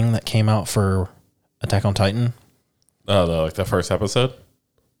special thing that came out for Attack on Titan? Oh, the first episode?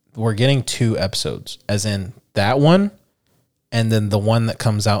 We're getting 2 episodes, as in that one and then the one that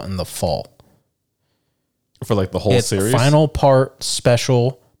comes out in the fall. For like the whole series? Final part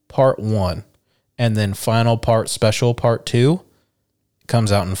special part 1, and then final part special part 2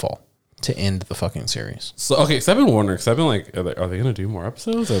 comes out in fall. to end the fucking series. So okay, because I've been wondering. Because I've been like, are they gonna do more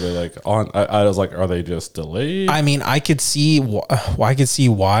episodes? Are they like on? I was like, are they just delayed? I mean, I could see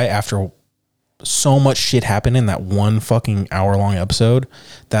why after so much shit happened in that one fucking hour-long episode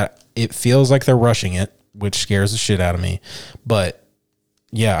that it feels like they're rushing it, which scares the shit out of me. But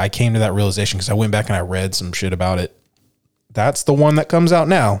yeah, I came to that realization because I went back and I read some shit about it. That's the one that comes out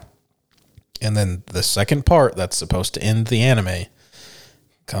now. And then the second part that's supposed to end the anime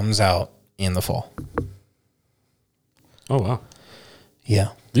comes out in the fall. Oh, wow. Yeah.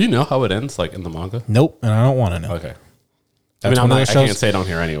 Do you know how it ends, like in the manga? Nope, and I don't want to know. Okay. That's I can't say it on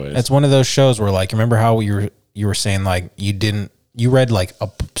here anyways. It's one of those shows where, like, remember how you were saying, like, you read, like,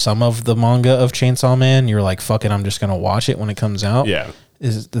 some of the manga of Chainsaw Man? You were like, fuck it, I'm just going to watch it when it comes out? Yeah.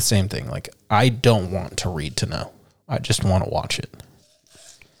 Is the same thing. Like, I don't want to read to know. I just want to watch it.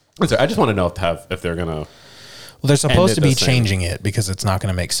 I just want to know if they're going to... Well, they're supposed to be changing it because it's not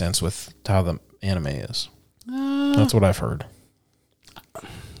going to make sense with how the anime is. That's what I've heard.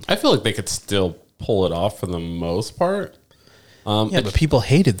 I feel like they could still pull it off for the most part. But people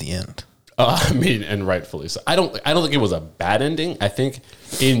hated the end. I mean, and rightfully so. I don't think it was a bad ending. I think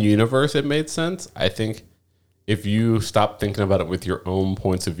in universe it made sense. I think if you stop thinking about it with your own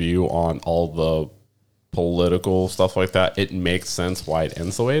points of view on all the political stuff like that, it makes sense why it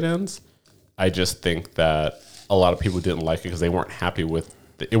ends the way it ends. I just think that a lot of people didn't like it because they weren't happy with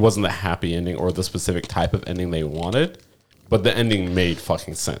it. Wasn't the happy ending or the specific type of ending they wanted, but the ending made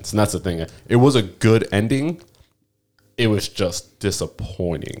fucking sense. And that's the thing. It was a good ending. It was just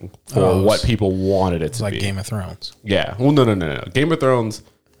disappointing for what people wanted it to like be. Game of Thrones. Yeah. Well, no. Game of Thrones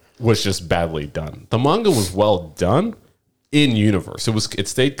was just badly done. The manga was well done in universe. It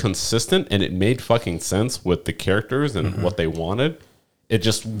stayed consistent and it made fucking sense with the characters and what they wanted. It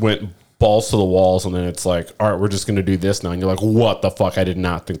just went balls to the walls, and then it's like, all right, we're just going to do this now. And you're like, what the fuck? I did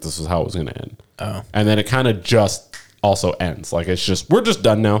not think this was how it was going to end. Oh. And then it kind of just also ends. Like, it's just, we're just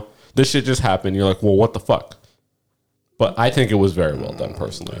done now. This shit just happened. You're like, well, what the fuck? But I think it was very well done,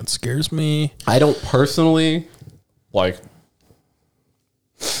 personally. It scares me. I don't personally, like,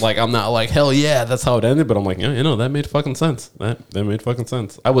 I'm not like, hell yeah, that's how it ended. But I'm like, yeah, that made fucking sense. That made fucking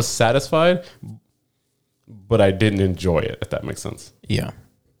sense. I was satisfied, but I didn't enjoy it, if that makes sense. Yeah.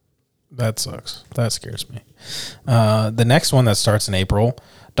 That sucks. That scares me. The next one that starts in April,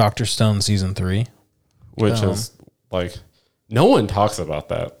 Dr. Stone Season 3. Which is, like, no one talks about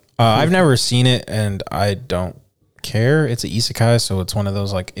that. I've never seen it, and I don't care. It's an isekai, so it's one of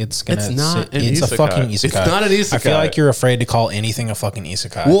those, like, it's a fucking isekai. It's not an isekai. I feel like you're afraid to call anything a fucking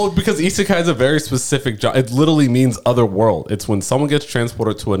isekai. Well, because isekai is a very specific job. It literally means other world. It's when someone gets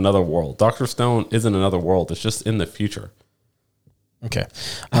transported to another world. Dr. Stone isn't another world. It's just in the future. Okay.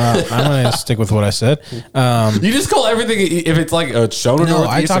 I'm going to stick with what I said. You just call everything, if it's like a shonen or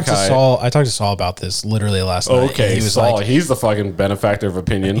I talked to Saul about this literally last night. Okay, he was Saul, like, he's the fucking benefactor of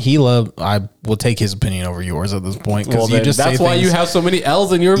opinion. I will take his opinion over yours at this point. Well, that's why you have so many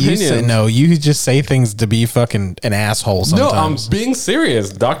L's in your opinion. You just say things to be fucking an asshole sometimes. No, I'm being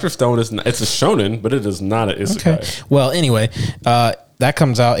serious. Dr. Stone it's a shonen, but it is not an isekai. Okay. Well, anyway, that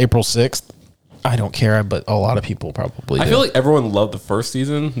comes out April 6th. I don't care, but a lot of people probably do. I feel like everyone loved the first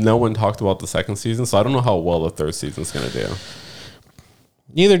season. No one talked about the second season, so I don't know how well the third season's going to do.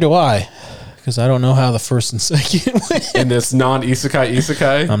 Neither do I, because I don't know how the first and second went. In this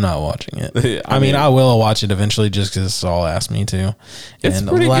non-isekai? I'm not watching it. I mean, I will watch it eventually just because Saul asked me to. It's and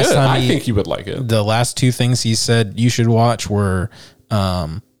pretty good. I think you would like it. The last two things he said you should watch were,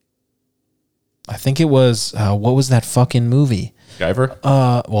 I think it was, what was that fucking movie? Guyver?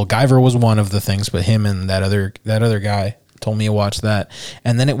 Well, Guyver was one of the things, but him and that other guy told me to watch that.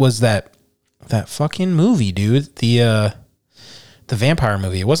 And then it was that fucking movie, dude. The vampire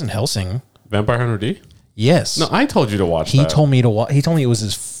movie. It wasn't Hellsing. Vampire Hunter D? Yes. No, I told you to watch that. He told me it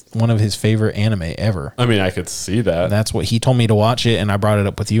was one of his favorite anime ever. I mean, I could see that. That's what he told me to watch it, and I brought it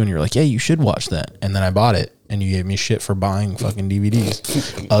up with you, and you're like, yeah, you should watch that. And then I bought it, and you gave me shit for buying fucking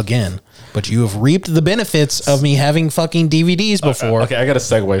DVDs again. But you have reaped the benefits of me having fucking DVDs before. Okay, I got to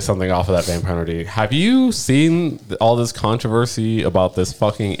segue something off of that Vampire Hunter D. Have you seen all this controversy about this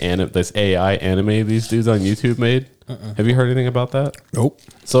fucking this AI anime these dudes on YouTube made? Have you heard anything about that? Nope.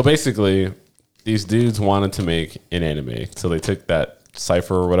 So basically, these dudes wanted to make an anime. So they took that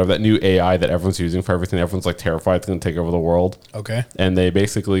Cypher or whatever, that new AI that everyone's using for everything. Everyone's like terrified it's going to take over the world. Okay. And they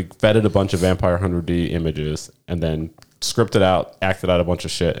basically vetted a bunch of Vampire Hunter D images and then scripted out, acted out a bunch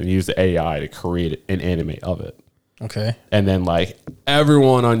of shit, and used the AI to create an anime of it. Okay. And then like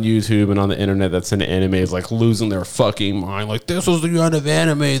everyone on YouTube and on the internet that's into anime is like losing their fucking mind. Like, this is the end of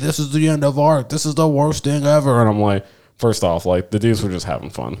anime. This is the end of art. This is the worst thing ever. And I'm like, First off, like the dudes were just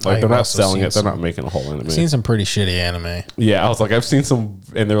having fun. Like they're not selling it. They're not making a whole anime. I've seen some pretty shitty anime. Yeah, I was like, I've seen some,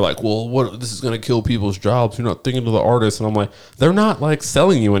 and they're like, well, what? This is gonna kill people's jobs. You're not thinking of the artists, and I'm like, they're not like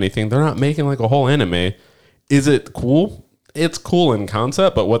selling you anything. They're not making like a whole anime. Is it cool? It's cool in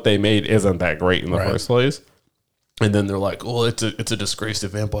concept, but what they made isn't that great in the first place. And then they're like, "Oh, it's a disgrace to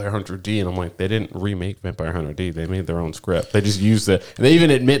Vampire Hunter D," and I'm like, "They didn't remake Vampire Hunter D. They made their own script. They just used it, and they even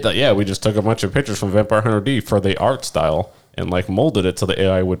admit that, yeah, we just took a bunch of pictures from Vampire Hunter D for the art style and like molded it so the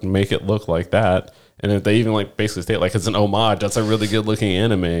AI would make it look like that." And if they even like basically state like it's an homage, that's a really good looking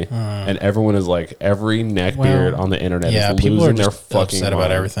anime, and everyone is like, every neckbeard on the internet is people losing are their just fucking upset about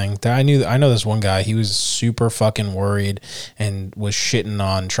everything. I know this one guy. He was super fucking worried and was shitting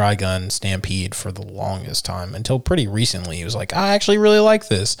on Trigun Stampede for the longest time until pretty recently. He was like, I actually really like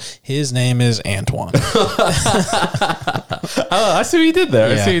this. His name is Antoine. I see what you did there.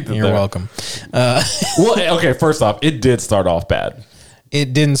 Yeah, I see what you did you're there. welcome. Well, okay. First off, it did start off bad.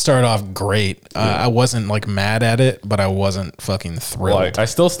 It didn't start off great. I wasn't like mad at it, but I wasn't fucking thrilled. Like, I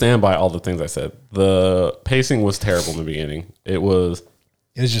still stand by all the things I said. The pacing was terrible in the beginning. It was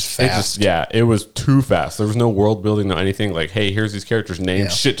just fast. It was too fast. There was no world building, no anything. Like, hey, here's these characters' names. Yeah.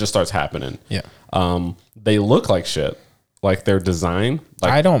 Shit just starts happening. Yeah. They look like shit. Like their design.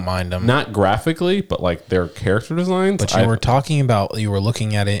 Like, I don't mind them. not graphically, but like their character designs. But you were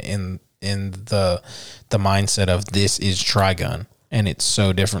looking at it in the mindset of this is Trigun. And it's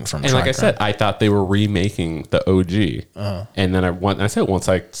so different from And Trigun. like I said, I thought they were remaking the OG. And then I said once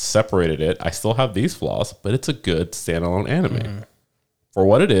I separated it, I still have these flaws, but it's a good standalone anime. For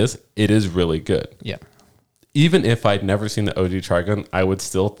what it is really good. Yeah. Even if I'd never seen the OG Trigun, I would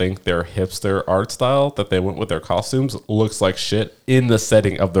still think their hipster art style that they went with their costumes looks like shit in the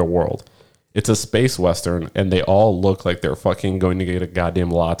setting of their world. It's a space western, and they all look like they're fucking going to get a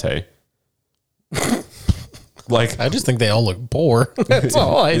goddamn latte. Like, I just think they all look poor. That's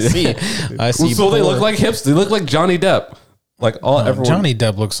all I see. I see. So they look like hipsters. They look like Johnny Depp. Like everyone. Johnny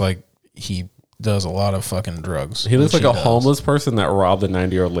Depp looks like he does a lot of fucking drugs. He looks like a homeless person that robbed a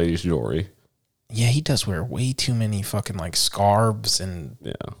 90-year-old lady's jewelry. Yeah, he does wear way too many fucking like scarves and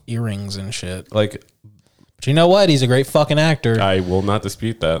earrings and shit. Like, but you know what? He's a great fucking actor. I will not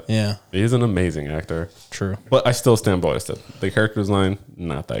dispute that. Yeah, he's an amazing actor. True. But I still stand by what I said. The character design,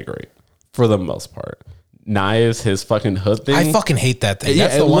 not that great for the most part. Knives, his fucking hood thing. I fucking hate that thing. Yeah,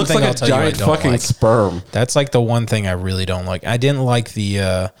 That's the one thing like I'll tell you I don't fucking like. Sperm. That's like the one thing I really don't like. I didn't like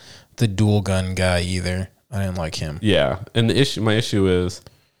the dual gun guy either. I didn't like him. Yeah, and my issue is,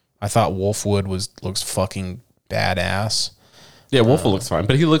 I thought Wolfwood looks fucking badass. Yeah, Wolfwood looks fine,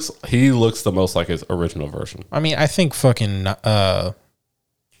 but he looks the most like his original version. I mean, I think fucking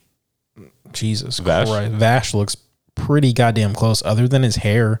Jesus Christ, Vash looks pretty goddamn close. Other than his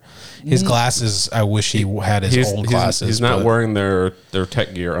hair, his glasses. I wish he had his old glasses. He's not wearing their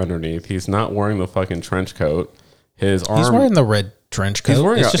tech gear underneath. He's not wearing the fucking trench coat. His arm. He's wearing the red trench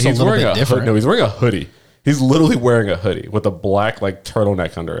coat. It's just a little bit different. No, he's wearing a hoodie. He's literally wearing a hoodie with a black like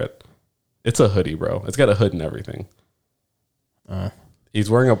turtleneck under it. It's a hoodie, bro. It's got a hood and everything. He's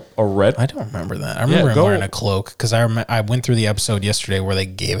wearing a red. I don't remember that. I remember him wearing a cloak because I went through the episode yesterday where they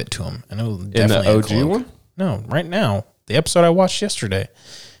gave it to him, and it was definitely in the OG one. No, right now the episode I watched yesterday.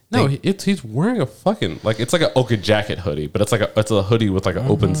 No, he's wearing a fucking like it's like a Oka jacket hoodie, but it's a hoodie with like an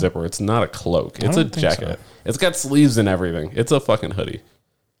open zipper. It's not a cloak. It's a jacket. So. It's got sleeves and everything. It's a fucking hoodie.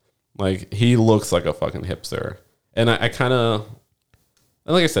 Like he looks like a fucking hipster, and I kind of.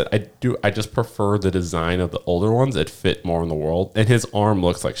 And like I said, I just prefer the design of the older ones. It fit more in the world. And his arm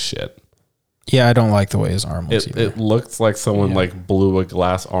looks like shit. Yeah, I don't like the way his arm looks either. It looks like someone like blew a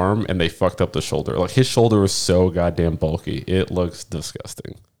glass arm and they fucked up the shoulder. Like his shoulder was so goddamn bulky. It looks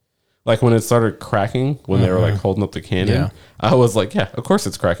disgusting. Like when it started cracking, when they were like holding up the cannon, I was like, yeah, of course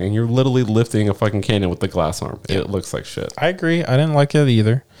it's cracking. You're literally lifting a fucking cannon with the glass arm. It looks like shit. I agree. I didn't like it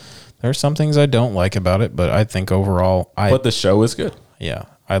either. There's some things I don't like about it, but I think overall But the show is good. Yeah,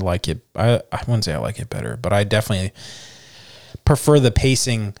 I like it. I wouldn't say I like it better, but I definitely prefer the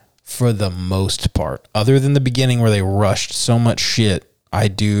pacing for the most part. Other than the beginning where they rushed so much shit, I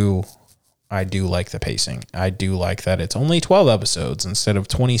do like the pacing. I do like that it's only 12 episodes instead of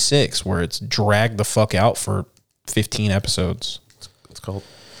 26 where it's dragged the fuck out for 15 episodes. It's called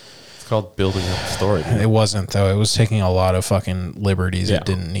called building up the story. It wasn't though. It was taking a lot of fucking liberties it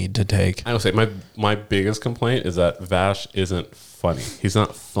didn't need to take. I would say my biggest complaint is that Vash isn't funny. He's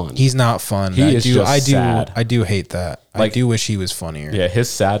not fun. He's not fun. Sad. I do hate that. Like, I do wish he was funnier. Yeah, his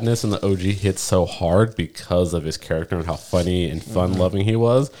sadness in the OG hits so hard because of his character and how funny and fun-loving he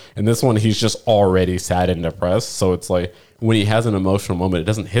was. And this one, he's just already sad and depressed. So it's like when he has an emotional moment, it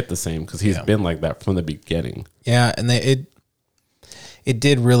doesn't hit the same because he's been like that from the beginning. Yeah, and it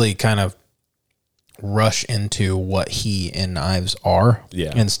did really kind of rush into what he and Knives are.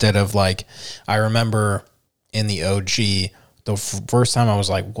 Yeah. Instead of like, I remember in the OG, the first time I was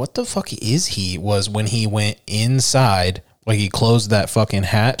like, what the fuck is he? Was when he went inside, like he closed that fucking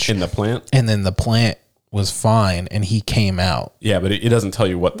hatch. In the plant? And then the plant was fine and he came out. Yeah, but it doesn't tell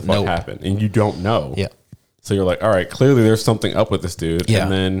you what the fuck happened. And you don't know. Yeah. So you're like, all right, clearly there's something up with this dude. Yeah.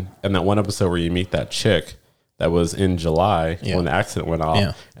 And then in that one episode where you meet that chick that was in July when the accident went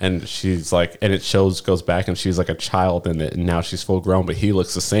off, and she's like, and it goes back and she's like a child in it, and now she's full grown, but he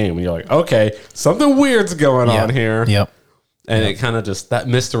looks the same. And you're like, okay, something weird's going on here. Yep. And it kind of just, that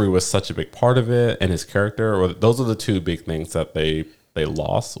mystery was such a big part of it, and his character, or those are the two big things that they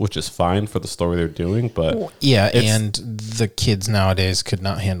lost, which is fine for the story they're doing, but and the kids nowadays could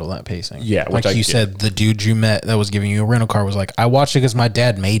not handle that pacing. Yeah, like you said, the dude you met that was giving you a rental car was like, I watched it because my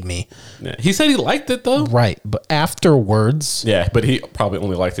dad made me. Yeah. He said he liked it though, right? But afterwards, but he probably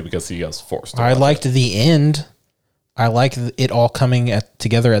only liked it because he was forced. I liked the end. I liked it all coming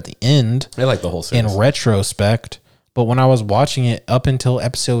together at the end. I like the whole series in retrospect. But when I was watching it up until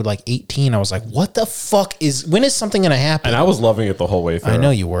episode like 18, I was like, what the fuck when is something going to happen? And I was loving it the whole way through. I know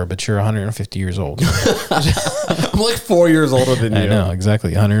you were, but you're 150 years old. I'm like 4 years older than you. I know,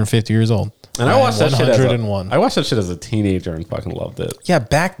 exactly. 150 years old. And I watched that shit I watched that shit as a teenager and fucking loved it. Yeah,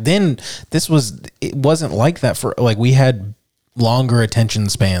 back then, it wasn't like that for, like, we had longer attention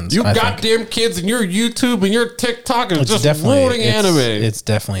spans. You goddamn kids and your YouTube and your TikTok and just ruining anime. It's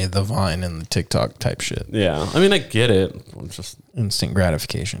definitely the Vine and the TikTok type shit. Yeah. I mean, I get it. Just instant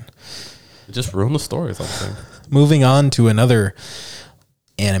gratification. It just ruined the stories, I'm saying. Moving on to another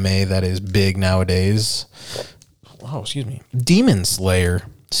anime that is big nowadays. Oh, excuse me. Demon Slayer.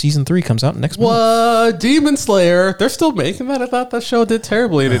 Season 3 comes out next month. What? Demon Slayer? They're still making that? I thought that show did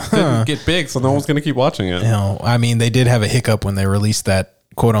terribly and it didn't get big, so no one's going to keep watching it. No, I mean, they did have a hiccup when they released that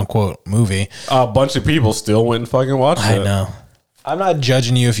quote-unquote movie. A bunch of people still went and fucking watched it. I know. I'm not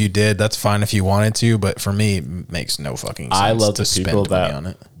judging you if you did. That's fine if you wanted to, but for me, it makes no fucking sense. I love the people that on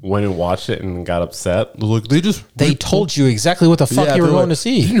it. Went and watched it and got upset. Look, they told you exactly what the fuck you were going to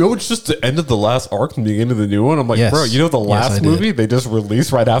see. You know, it's just the end of the last arc and the beginning of the new one. I'm like, bro, you know the last movie they just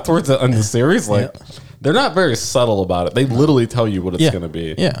released right afterwards in the series? Like, they're not very subtle about it. They literally tell you what it's going to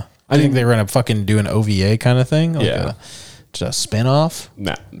be. Yeah. I think they were going to fucking do an OVA kind of thing. Like just a spin-off.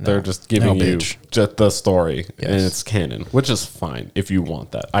 Nah, they're just giving you just the story and it's canon, which is fine if you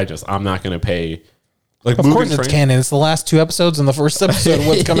want that. I'm not going to pay. Like, of course it's canon. It's the last 2 episodes and the first episode of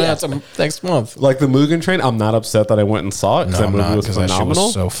what's coming out next month. Like the Mugen Train, I'm not upset that I went and saw it because that movie was phenomenal. That shit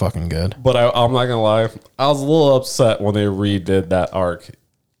was so fucking good. But I'm not gonna lie, I was a little upset when they redid that arc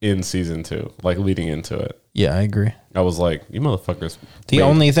in season 2, like leading into it. Yeah, I agree. I was like, you motherfuckers. The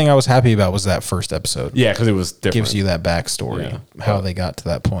only thing I was happy about was that first episode. Yeah, because it was different. Gives you that backstory, how they got to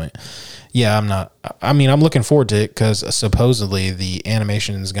that point. Yeah, I'm looking forward to it because supposedly the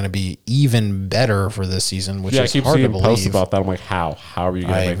animation is going to be even better for this season, which is hard to believe. Posts about that. I'm like, how are you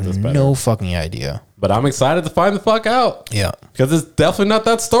going to make this better? No fucking idea. But I'm excited to find the fuck out. Yeah. Because it's definitely not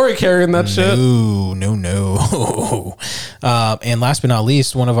that story carrying that shit. No. And last but not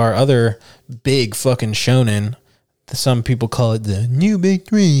least, one of our other big fucking shonen, some people call it the new big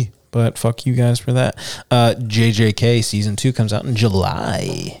 3. But fuck you guys for that. JJK season 2 comes out in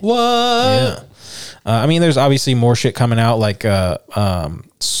July. What? Yeah. I mean, there's obviously more shit coming out, like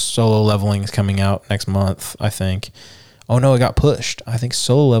Solo Leveling is coming out next month, I think. Oh no, it got pushed. I think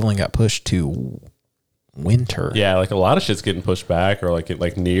Solo Leveling got pushed to winter. Yeah, like a lot of shit's getting pushed back, or like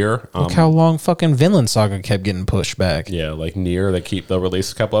Nier. Look how long fucking Vinland Saga kept getting pushed back. Yeah, like Nier, they'll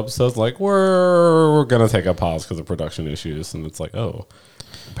release a couple episodes. Like we're gonna take a pause because of production issues, and it's like, oh.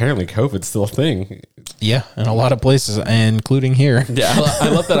 Apparently COVID's still a thing. Yeah, in a lot of places, including here. Yeah, I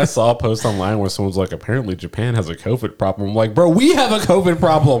love that I saw a post online where someone's like, apparently Japan has a COVID problem. I'm like, bro, we have a COVID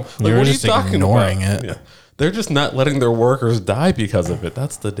problem. Like, what are you talking ignoring about? It. Yeah. They're just not letting their workers die because of it.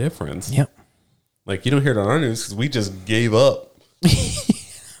 That's the difference. Yep. Like, you don't hear it on our news because we just gave up.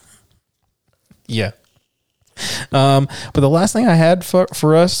 Yeah. But the last thing I had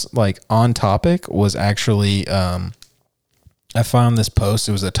for us, like on topic, was actually I found this post.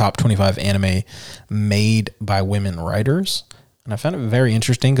 It was the top 25 anime made by women writers. And I found it very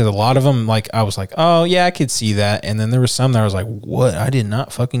interesting because a lot of them, like, I was like, oh, yeah, I could see that. And then there was some that I was like, what? I did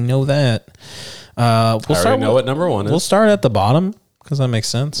not fucking know that. I already know what number one is. We'll start at the bottom because that makes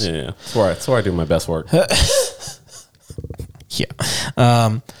sense. Yeah. That's where I do my best work.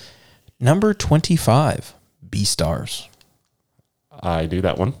 Yeah. Number 25, Beastars. I do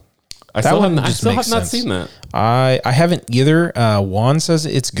that one. I That still one have just not makes sense. seen that. I haven't either. Juan says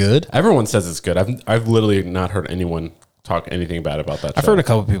it's good. Everyone says it's good. I've literally not heard anyone talk anything bad about that. I've heard a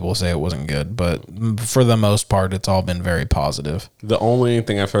couple people say it wasn't good, but for the most part, it's all been very positive. The only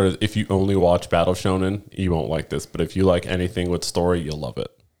thing I've heard is if you only watch Battle Shonen, you won't like this. But if you like anything with story, you'll love it.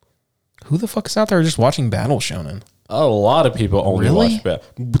 Who the fuck is out there just watching Battle Shonen? A lot of people only Really? watch Battle.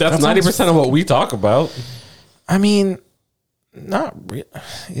 That's 90% of what we talk about. I mean, not really.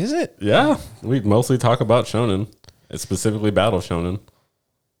 Is it? Yeah, we mostly talk about shonen. It's specifically Battle Shonen.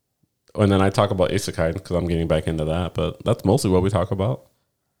 And then I talk about Isakai because I'm getting back into that. But that's mostly what we talk about.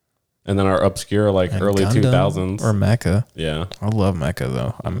 And then our obscure, like, And early Gundam 2000s. or Mecha. Yeah. I love Mecha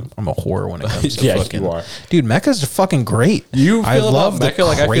though. I'm a whore when it comes to Yeah, fucking. you are. Dude, Mecha's fucking great. You I feel about love the Mecha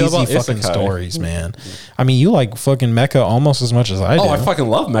like I feel crazy about fucking Isekai. stories, man. I mean, you like fucking Mecha almost as much as I do. Oh, I fucking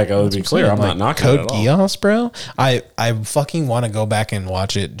love Mecha. To be clear, I'm not knocking Code it at all. Geass, bro. I fucking want to go back and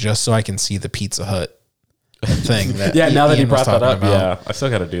watch it just so I can see the Pizza Hut thing. That Yeah, now that you Ian was brought that talking up, about. yeah, I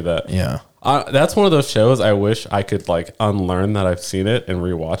still got to do that. Yeah. That's one of those shows I wish I could like unlearn that I've seen it and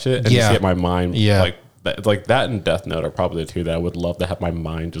rewatch it and Yeah. just get my mind Yeah. like that and Death Note are probably the two that I would love to have my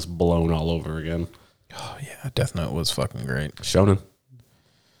mind just blown all over again. Oh yeah, Death Note was fucking great. Shonen.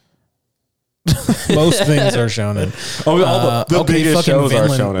 Most things are shonen. Oh, all the biggest shows are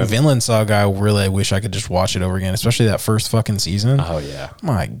shonen. Vinland Saga, I really wish I could just watch it over again, especially that first fucking season. Oh yeah.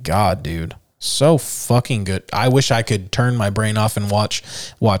 My God, dude. So fucking good. I wish I could turn my brain off and watch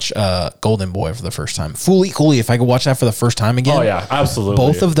Golden Boy for the first time. Fully, if I could watch that for the first time again. Oh yeah, absolutely.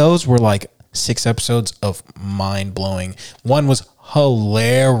 Both of those were like 6 episodes of mind blowing. One was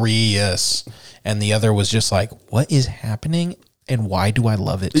hilarious, and the other was just like, what is happening and why do I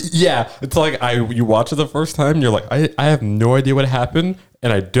love it? Yeah, it's like you watch it the first time, and you're like, I have no idea what happened,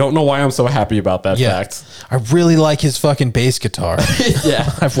 and I don't know why I'm so happy about that fact. I really like his fucking bass guitar.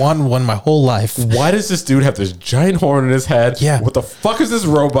 Yeah. I've wanted one my whole life. Why does this dude have this giant horn in his head? Yeah. What the fuck is this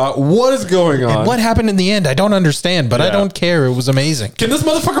robot? What is going on? And what happened in the end? I don't understand, but I Yeah. don't care. It was amazing. Can this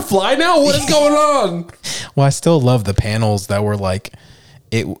motherfucker fly now? What is going on? Well, I still love the panels that were like,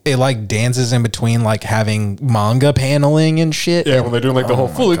 it like dances in between like having manga paneling and shit. Yeah, when they're doing like the whole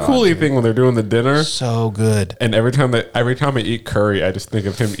fully coolie thing when they're doing the dinner. So good. And every time I eat curry, I just think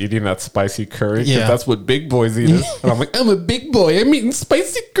of him eating that spicy curry because Yeah. that's what big boys eat. And I'm like, I'm a big boy. I'm eating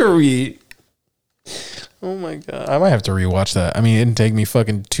spicy curry. Oh my God. I might have to rewatch that. I mean, it didn't take me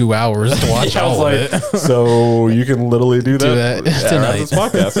fucking 2 hours to watch I was all of like, it. So you can literally do that, that tonight. This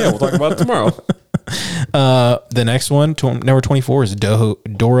podcast. Yeah, we'll talk about it tomorrow. The next one, number 24, is Doro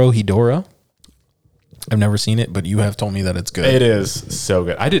Hidora. I've never seen it, but you have told me that it's good. It is so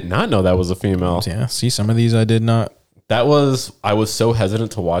good. I did not know that was a female. Yeah. See, some of these I did not. I was so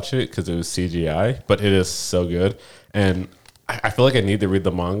hesitant to watch it because it was CGI, but it is so good. And I feel like I need to read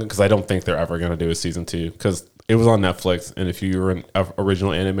the manga because I don't think they're ever going to do a season 2 because it was on Netflix. And if you were an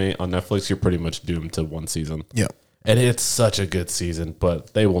original anime on Netflix, you're pretty much doomed to one season. Yeah. And it's such a good season,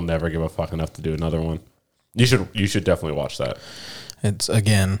 but they will never give a fuck enough to do another one. You should definitely watch that. It's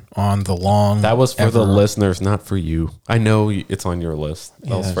again on the long. That was for the listeners, not for you. I know it's on your list.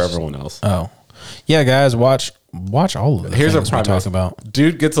 That was for Yes. everyone else. Oh, yeah, guys, watch all of the Here's a things we premise. talk about.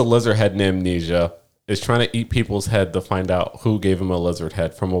 Dude gets a lizard head named Amnesia, is trying to eat people's head to find out who gave him a lizard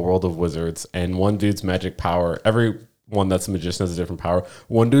head from a world of wizards. And one dude's magic power, everyone that's a magician has a different power.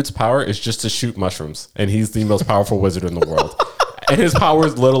 One dude's power is just to shoot mushrooms. And he's the most powerful wizard in the world. And his power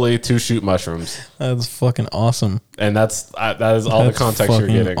is literally to shoot mushrooms. That's fucking awesome. And that is all the context you're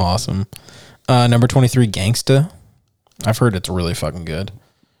fucking getting. Awesome. Number 23, Gangsta. I've heard it's really fucking good.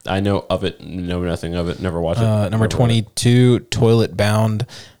 I know of it, know nothing of it, never watched it. Number Never 22, Toilet Bound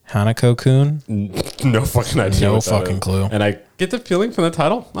Hanako-kun. No fucking idea. No what that fucking is. clue. And I get the feeling from the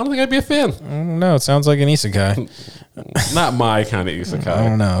title, I don't think I'd be a fan. No, it sounds like an isekai. Not my kind of I isekai.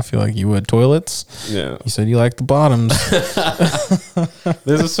 don't know. I feel like you would. Toilets? Yeah. You said you like the bottoms.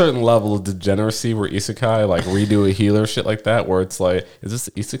 There's a certain level of degeneracy where isekai like redo a healer shit like that where it's like, is this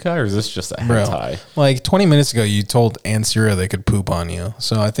isekai or is this just a hentai? Like 20 minutes ago, you told Ancira they could poop on you.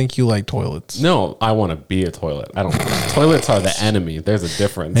 So I think you like toilets. No, I want to be a toilet. I don't. Toilets are the enemy. There's a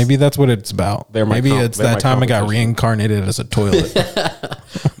difference. Maybe that's what it's about. They're my Maybe it's they're that my time I got competition. reincarnated as a toilet.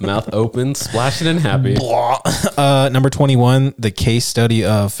 Mouth open, splashing and happy. Number 21, the case study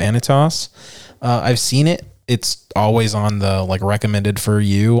of Thanatos. I've seen it. it's always on the like recommended for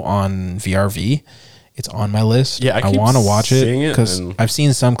you on VRV. It's on my list. Yeah, I want to watch it seeing it because and- I've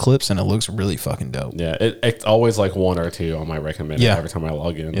seen some clips and it looks really fucking dope. Yeah, it's always like one or two on my recommended Yeah. every time I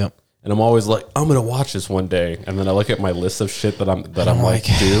log in. Yep. And I'm always like, I'm gonna watch this one day, and then I look at my list of shit that I'm like,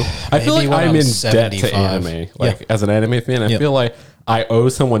 like, do. I feel maybe like when I'm I'm in debt 75. to anime. Like Yeah. as an anime fan, I Yep. feel like I owe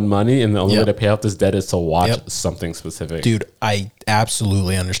someone money, and the only way Yep. to pay off this debt is to watch Yep. something specific. Dude, I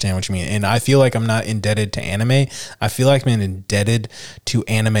absolutely understand what you mean. And I feel like I'm not indebted to anime. I feel like I'm indebted to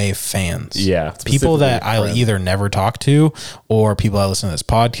anime fans. Yeah, People that specifically I friends. either never talk to or people that listen to this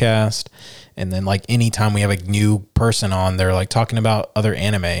podcast. And then like anytime we have a new person on, they're like talking about other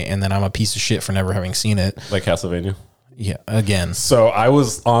anime. And then I'm a piece of shit for never having seen it. Like Castlevania. Yeah. Again. So I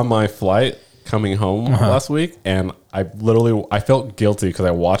was on my flight coming home last week, and I felt guilty because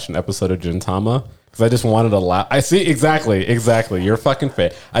I watched an episode of Gintama because I just wanted to laugh. I see exactly. You're fucking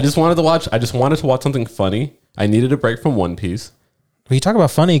fit. I just wanted to watch something funny. I needed a break from One Piece. When you talk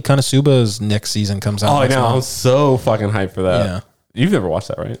about funny, Konosuba's next season comes out. Oh, I next know. I'm month. so fucking hyped for that. Yeah. You've never watched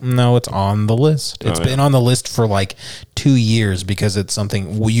that, right? No, it's on the list. It's been on the list for like 2 years because it's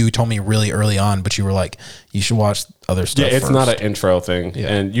something you told me really early on, but you were like, you should watch other stuff. Yeah, it's first. not an intro thing,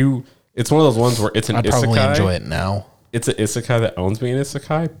 and it's one of those ones where it's an I'd isekai. probably enjoy it now. It's an isekai that owns being an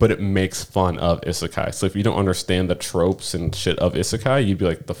isekai, but it makes fun of isekai. So if you don't understand the tropes and shit of isekai, you'd be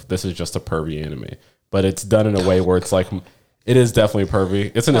like, this is just a pervy anime. But it's done in a way where it's like, it is definitely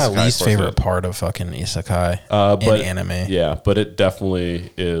pervy. It's an My isekai. least favorite part of fucking isekai but in anime. Yeah, but it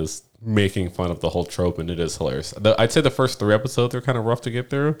definitely is making fun of the whole trope, and it is hilarious. I'd say the first 3 episodes are kind of rough to get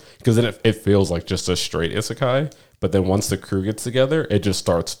through because then it feels like just a straight isekai. But then once the crew gets together, it just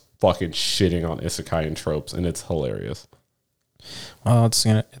starts fucking shitting on isekai and tropes, and it's hilarious. Well, it's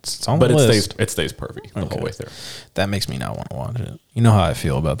on But the list. it stays pervy the whole way through. That makes me not want to watch it. You know how I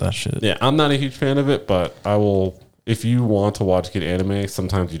feel about that shit. Yeah, I'm not a huge fan of it, but I will. If you want to watch good anime,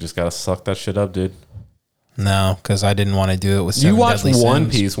 sometimes you just gotta suck that shit up, dude. No, because I didn't want to do it with Seven watched Deadly One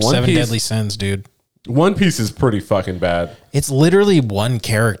Sins. Piece. One Seven Piece- Deadly Sins, dude. One Piece is pretty fucking bad. It's literally one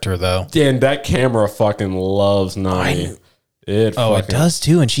character though. And that camera fucking loves Nami. It does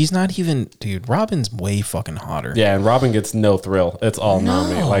too, and she's not even, dude. Robin's way fucking hotter. Yeah, and Robin gets no thrill. It's all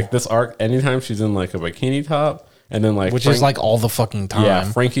Nami. Like this arc, anytime she's in like a bikini top, and then like which is like all the fucking time. yeah,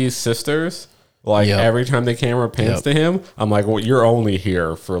 Frankie's sisters. Like Yep. every time the camera pans to him, I'm like, well, you're only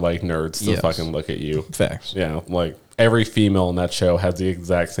here for like nerds to Yes. fucking look at you. Facts. Yeah, like every female in that show has the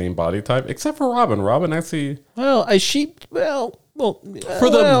exact same body type except for Robin. Robin actually, Well, for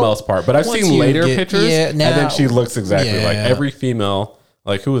the most part, but I've once seen you later get- pictures, yeah, and now- then she looks exactly like Yeah. every female.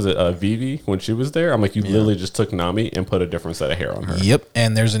 Like who was it? Vivi when she was there. I'm like, you literally just took Nami and put a different set of hair on her. Yep,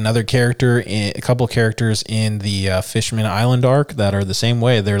 and there's another character, a couple characters in the Fishman Island arc that are the same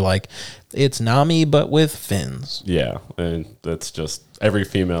way. They're like, it's Nami but with fins. Yeah, and that's just every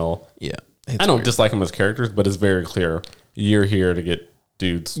female. Yeah, I don't dislike them as characters, but it's very clear you're here to get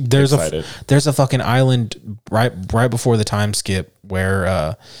dudes excited. There's a fucking island right before the time skip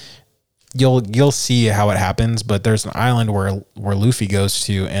where you'll see how it happens, but there's an island where Luffy goes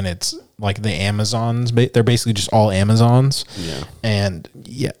to, and it's like the Amazons. They're basically just all Amazons. Yeah, and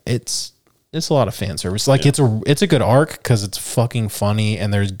yeah, it's a lot of fan service. Like it's a good arc because it's fucking funny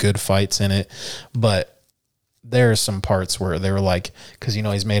and there's good fights in it, but there's some parts where they were like, because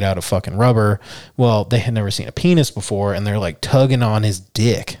he's made out of fucking rubber. Well, they had never seen a penis before, and they're like tugging on his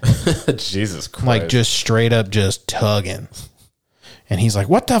dick, Jesus Christ, like just straight up just tugging. And he's like,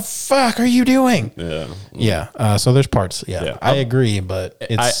 "What the fuck are you doing?" Yeah, Yeah. So there's parts. Yeah, I agree, but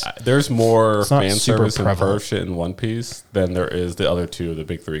it's there's more not fan super service and prevalent. perv shit in One Piece than there is the other two, the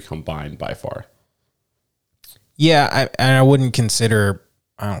big 3 combined by far. yeah. I wouldn't consider.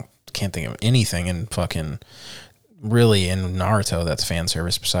 Can't think of anything in fucking really in Naruto that's fan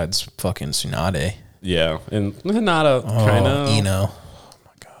service besides fucking Tsunade. Yeah, and Hinata kind of Ino. Oh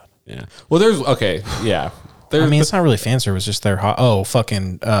my god. Yeah. Well, there's okay. Yeah. I mean, it's not really fan service, just their hot. Oh,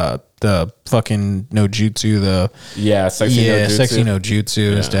 fucking the fucking no jutsu. Sexy no jutsu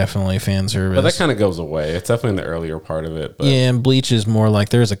is definitely fan service. But that kind of goes away. It's definitely in the earlier part of it. But yeah, and Bleach is more like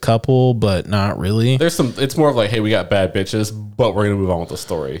there's a couple, but not really. there's some. It's more of like, hey, we got bad bitches, but we're gonna move on with the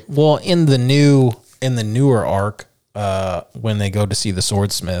story. Well, in the newer arc, when they go to see the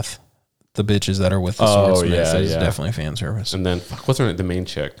swordsmith, the bitches that are with the swordsmith is definitely fan service. And then what's her name? The main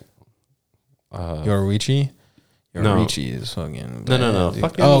chick. Yoruichi? Yoruichi is fucking No. dude.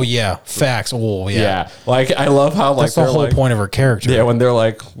 Fucking, Oh yeah, facts. Oh yeah. yeah. Like I love how like That's the whole point of her character. Yeah, when they're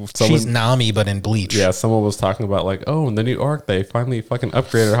like, She's Nami, but in Bleach. yeah, someone was talking about like, oh, in the new arc, they finally fucking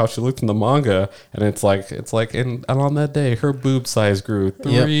upgraded how she looked in the manga, and it's like, and on that day, her boob size grew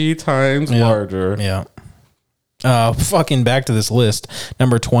 3 times larger. Yeah. Fucking back to this list.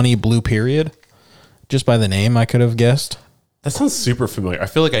 Number 20, Blue Period. Just by the name, I could have guessed. That sounds super familiar. I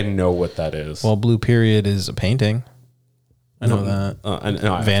feel like I know what that is. Well, Blue Period is a painting. I know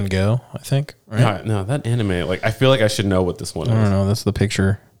that. Van Gogh, I think. Right? No, that anime. Like, I feel like I should know what this one is. I don't know. That's the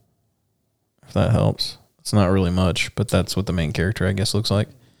picture. If that helps. It's not really much, but that's what the main character, I guess, looks like.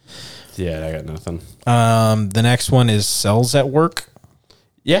 Yeah, I got nothing. The next one is Cells at Work.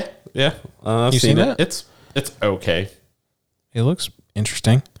 Yeah. I've seen it? It's okay. It looks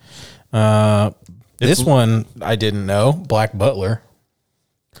interesting. This one I didn't know. Black Butler.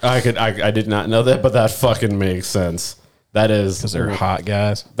 I did not know that, but that fucking makes sense. That is because they're hot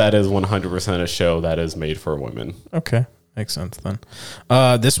guys. That is 100% a show that is made for women. Okay, makes sense then.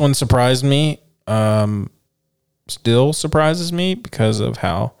 This one surprised me. Still surprises me because of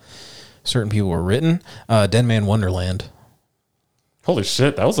how certain people were written. Dead Man Wonderland. Holy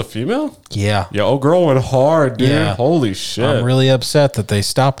shit, that was a female? Yeah. Yo, girl went hard, dude. Yeah. Holy shit. I'm really upset that they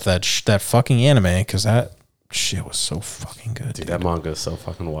stopped that fucking anime because that shit was so fucking good. Dude, that manga is so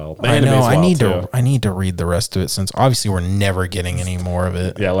fucking wild. I know. I need to read the rest of it since obviously we're never getting any more of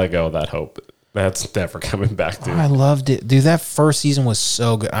it. Yeah, let go of that hope. That's never coming back, dude. I loved it, dude. That first season was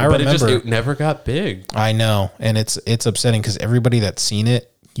so good. I remember it never got big. I know, and it's upsetting because everybody that's seen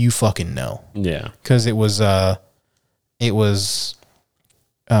it, you fucking know. Yeah, because it was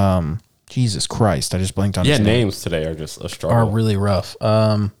Jesus Christ, I just blanked on his name. Names today are just a struggle. Are really rough.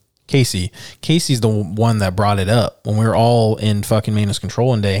 Casey's the one that brought it up when we were all in fucking Manus Control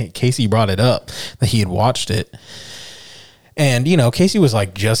one day. Casey brought it up that he had watched it, and Casey was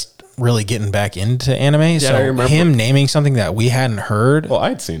like just really getting back into anime. Yeah, so I remember him naming something that we hadn't heard. Well,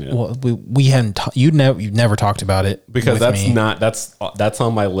 I'd seen it. Well, we hadn't. You've never talked about it because that's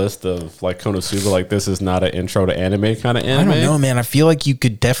on my list of like Konosuba. Like, this is not an intro to anime kind of anime. I don't know, man. I feel like you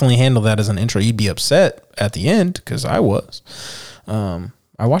could definitely handle that as an intro. You'd be upset at the end because I was.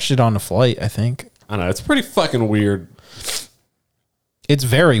 I watched it on the flight, I think. I don't know. It's pretty fucking weird. It's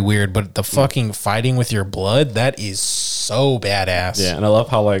very weird, but the fucking fighting with your blood, that is so badass. Yeah, and I love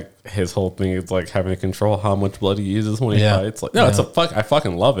how like his whole thing is like having to control how much blood he uses when he fights. Like, it's I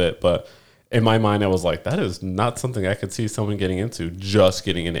fucking love it, but in my mind I was like, that is not something I could see someone getting into, just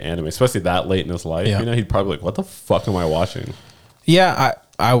getting into anime, especially that late in his life. Yeah. He'd probably like, what the fuck am I watching? Yeah, I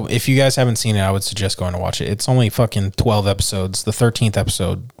if you guys haven't seen it, I would suggest going to watch it. It's only fucking 12 episodes. The 13th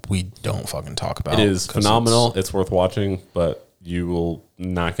episode we don't fucking talk about. It is phenomenal. It's worth watching, but you will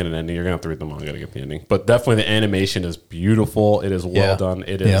not get an ending. You're going to have to read the manga to get the ending. But definitely the animation is beautiful. It is well done.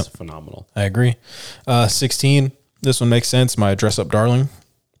 It is phenomenal. I agree. 16. This one makes sense. My Dress Up Darling.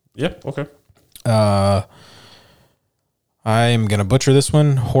 Yep. Okay. I'm going to butcher this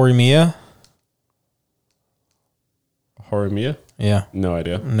one. Horimiya. Horimiya? Yeah. No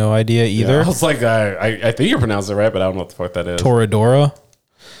idea. No idea either. Yeah, I was like, I think you're pronouncing it right, but I don't know what the fuck that is. Toradora.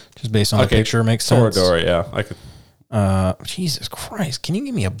 Just based on the picture makes sense. Toradora, yeah. I could. Jesus Christ, can you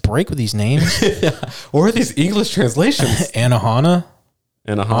give me a break with these names? Or are these English translations? Anohana.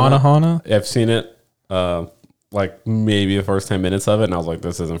 I've seen it like maybe the first 10 minutes of it, and I was like,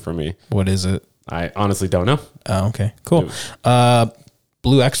 this isn't for me. What is it? I honestly don't know. Oh, okay, cool.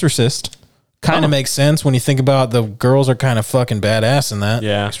 Blue Exorcist. Kind of makes sense when you think about the girls are kind of fucking badass in that.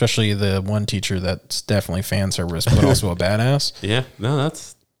 Yeah. Especially the one teacher that's definitely fan service, but also a badass. Yeah. No,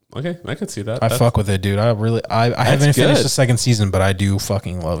 that's okay. I could see that. I fuck with it, dude. I haven't finished the second season, but I do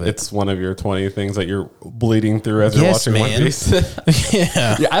fucking love it. It's one of your 20 things that you're bleeding through as you're watching One Piece.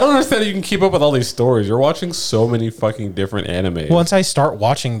 Yeah. I don't understand that you can keep up with all these stories. You're watching so many fucking different animes. Once I start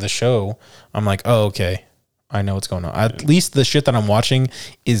watching the show, I'm like, oh, okay. I know what's going on. At least the shit that I'm watching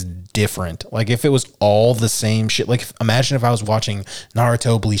is different. Like, if it was all the same shit, like imagine if I was watching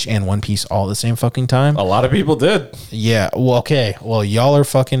Naruto, Bleach, and One Piece all at the same fucking time. A lot of people did. Yeah. Well, okay. Well, y'all are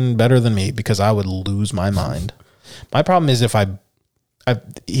fucking better than me because I would lose my mind. My problem is if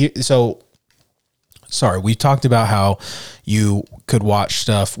sorry, we talked about how you could watch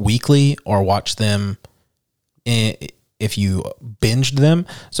stuff weekly or watch them if you binged them.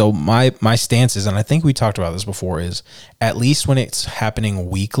 So my stance is, and I think we talked about this before, is at least when it's happening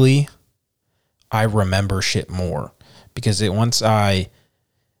weekly, I remember shit more because when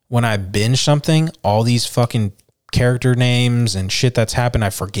I binge something, all these fucking character names and shit that's happened, I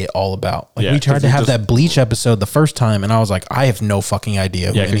forget all about. Like we tried to have that Bleach episode the first time, and I was like, I have no fucking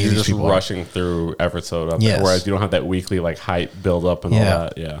idea. Yeah, because you're just rushing through episode of it, whereas you don't have that weekly like hype build up and all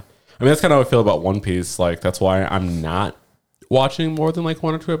that. Yeah. I mean, that's kind of how I feel about One Piece. Like, that's why I'm not watching more than like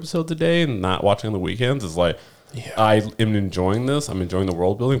 1 or 2 episodes a day and not watching on the weekends. Is like, I am enjoying this. I'm enjoying the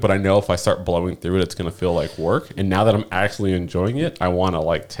world building, but I know if I start blowing through it, it's going to feel like work. And now that I'm actually enjoying it, I want to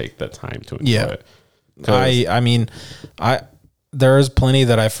like take the time to enjoy it. there is plenty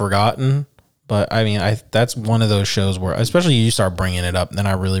that I've forgotten, but I mean, that's one of those shows where, especially you start bringing it up, then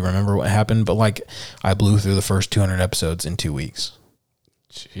I really remember what happened. But like, I blew through the first 200 episodes in 2 weeks.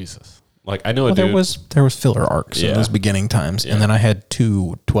 Jesus. Like, I know a dude. There was filler arcs in those beginning times, and then I had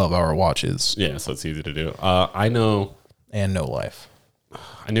 2 12-hour watches. Yeah, so it's easy to do. I know. And no life.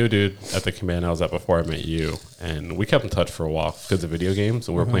 I knew a dude at the command I was at before I met you, and we kept in touch for a while because of video games,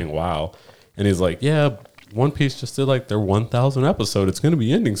 and we were playing WoW. And he's like, yeah, One Piece just did like their 1,000 episode. It's going to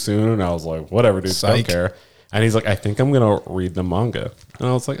be ending soon. And I was like, whatever, dude, don't care. And he's like, I think I'm going to read the manga. And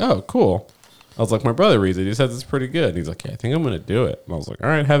I was like, oh, cool. I was like, my brother reads it. He says it's pretty good. And he's like, yeah, I think I'm going to do it. And I was like, all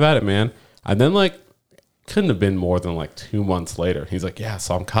right, have at it, man. And then like, couldn't have been more than like 2 months later. He's like, yeah,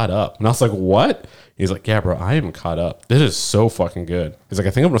 so I'm caught up. And I was like, what? He's like, yeah, bro, I am caught up. This is so fucking good. He's like,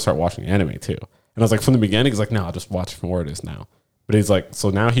 I think I'm going to start watching anime too. And I was like, from the beginning, he's like, no, I'll just watch it from where it is now. But he's like, so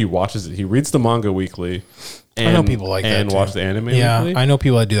now he watches it. He reads the manga weekly. And, I know people like that and watch the anime weekly. I know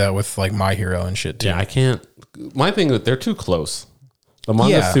people that do that with like My Hero and shit too. Yeah, I can't. My thing is they're too close. The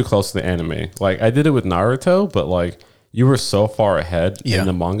manga's too close to the anime. Like, I did it with Naruto, but like, you were so far ahead in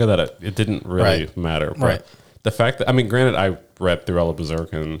the manga that it didn't really matter. But the fact that, I mean, granted, I read through all of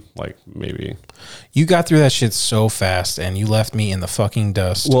Berserk and like maybe. You got through that shit so fast and you left me in the fucking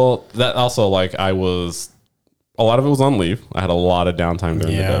dust. Well, that also, like, a lot of it was on leave. I had a lot of downtime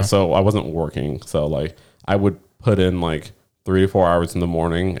during the day. So I wasn't working. So like, I would put in like 3 to 4 hours in the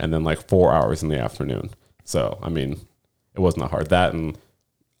morning and then like 4 hours in the afternoon. So, I mean, it wasn't that hard. That and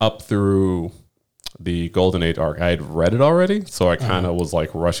up through the Golden Age arc, I had read it already, so I kind of was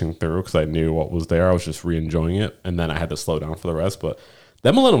like rushing through because I knew what was there. I was just re-enjoying it, and then I had to slow down for the rest. But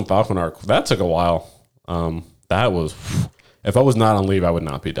that Millennium Falcon arc, that took a while. That was, if I was not on leave, I would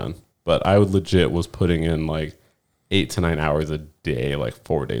not be done. But I would legit was putting in like 8 to 9 hours a day, like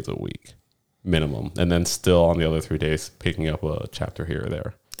 4 days a week minimum, and then still on the other 3 days picking up a chapter here or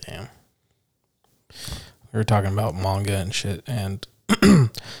there. Damn. We were talking about manga and shit, and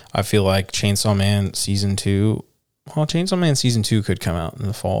I feel like Chainsaw Man Season 2... Well, Chainsaw Man Season 2 could come out in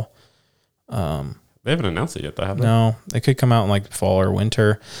the fall. They haven't announced it yet, though, have they? No, it could come out in like fall or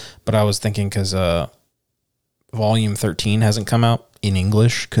winter, but I was thinking because Volume 13 hasn't come out in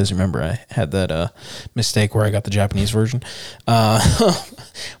English, because remember, I had that mistake where I got the Japanese version.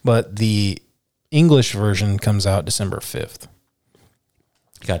 But the English version comes out December 5th.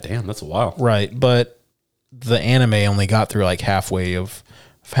 God damn, that's a while. Right, but the anime only got through like halfway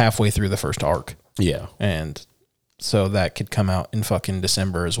through the first arc. Yeah. And so that could come out in fucking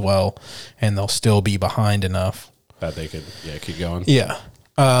December as well, and they'll still be behind enough that they could keep going. Yeah.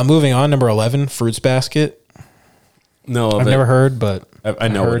 Moving on, number 11, Fruits Basket. No, I've never heard, but I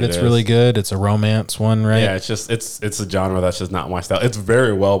know heard it's really good. It's a romance one, right? Yeah, it's a genre that's just not my style. It's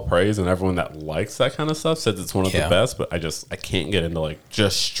very well praised, and everyone that likes that kind of stuff says it's one of the best. But I can't get into like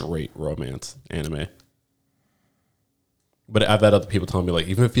just straight romance anime. But I've had other people telling me like,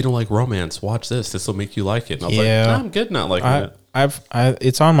 even if you don't like romance, watch this. This will make you like it. And I was like, no, I'm good not liking it.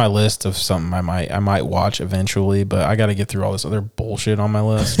 It's on my list of something I might watch eventually, but I got to get through all this other bullshit on my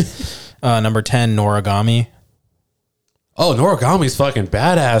list. Number 10, Noragami. Oh, Noragami's fucking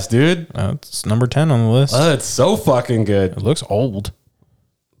badass, dude. It's number 10 on the list. It's so fucking good. It looks old.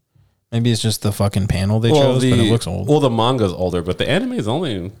 Maybe it's just the fucking panel they chose, but it looks old. Well, the manga's older, but the anime is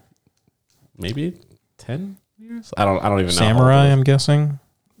only maybe 10 years. I don't even know. Samurai, I'm guessing.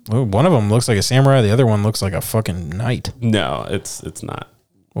 Ooh, one of them looks like a samurai. The other one looks like a fucking knight. No, it's not.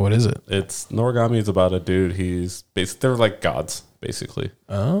 What is it? It's Noragami is about a dude. They're like gods, basically.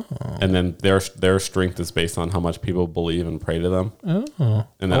 Oh. And then their strength is based on how much people believe and pray to them. Oh.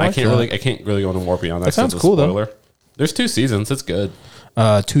 And then I can't really go into more beyond that. That sounds cool though. There's 2 seasons. It's good.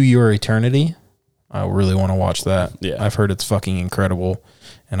 To Your Eternity. I really want to watch that. Yeah. I've heard it's fucking incredible.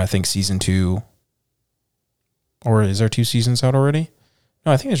 And I think season 2, or is there 2 seasons out already?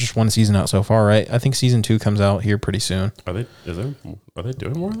 No, I think there's just 1 season out so far, right? I think season 2 comes out here pretty soon. Are they doing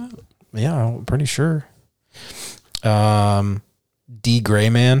more of that? Yeah, I'm pretty sure. D. Gray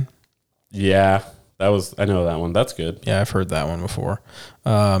Man. Yeah, I know that one. That's good. Yeah, I've heard that one before.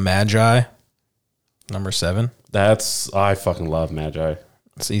 Magi, number 7. I fucking love Magi.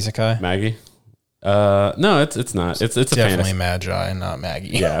 It's Isakai. Maggie. No, it's not. It's definitely a fantasy. Magi and not Maggie.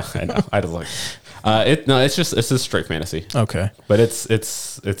 Yeah, I know. I just like. It's just straight fantasy. Okay, but it's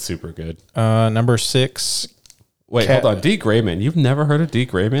super good. Number 6. Wait, hold on. D. Grayman. You've never heard of D.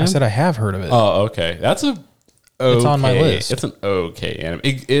 Grayman? I said I have heard of it. Oh, okay. It's on my list. It's an okay anime.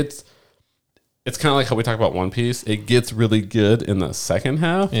 It's kind of like how we talk about One Piece. It gets really good in the second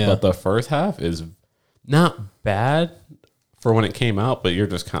half, but the first half is not bad for when it came out, but you're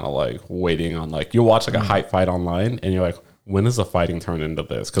just kind of like waiting on like you'll watch like a hype fight online and you're like, when is the fighting turn into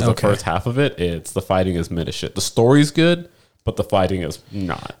this? Because the first half of it, it's the fighting is mid as shit. The story's good, but the fighting is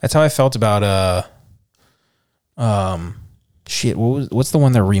not. That's how I felt about shit. What's the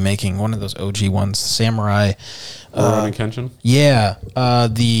one they're remaking? One of those OG ones, Samurai. Rurouni Kenshin. Yeah,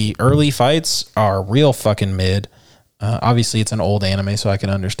 the early fights are real fucking mid. Obviously, it's an old anime, so I can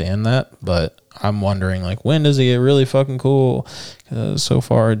understand that. But I'm wondering, like, when does it get really fucking cool? So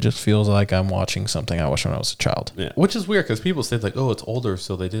far, it just feels like I'm watching something I watched when I was a child. Yeah, which is weird because people say like, "Oh, it's older,"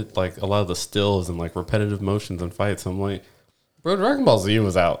 so they did like a lot of the stills and like repetitive motions and fights. I'm like, bro, Dragon Ball Z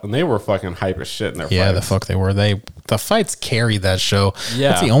was out and they were fucking hype as shit in their fights. Yeah, the fuck they were. The fights carried that show. Yeah,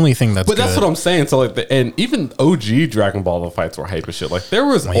 that's the only thing that's. But good. that's what I'm saying. So like, and even OG Dragon Ball, the fights were hype as shit. Like there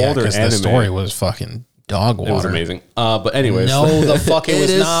was older anime. The story was fucking dog water. It was amazing. But anyways, no, the fuck it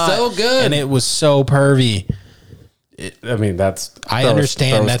was not. So good, and it was so pervy. I mean, I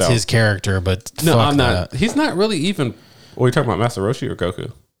understand that's his character, but no, I'm not. He's not really even. What are you talking about, Master Roshi or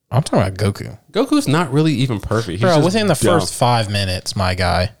Goku? I'm talking about Goku. Goku's not really even perfect. He's Bro, within the first 5 minutes, my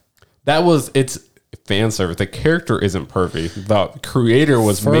guy. It's fan service. The character isn't perfect. The creator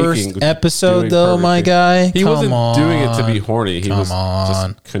was making episode though, my guy. He wasn't doing it to be horny. He was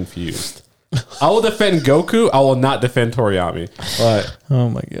just confused. I will defend Goku. I will not defend Toriyami. But oh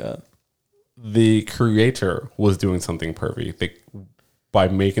my god, the creator was doing something perfect by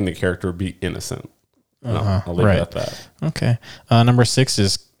making the character be innocent. No, I'll leave it at that. Okay. Number 6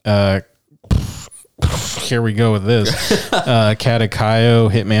 is here we go with this.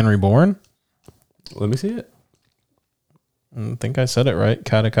 Katakayo Hitman Reborn. Let me see it. I think I said it right.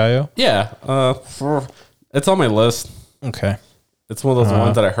 Katakayo. Yeah. It's on my list. Okay. It's one of those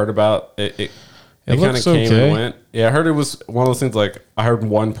ones that I heard about. It kind of came and went. Yeah, I heard it was one of those things like I heard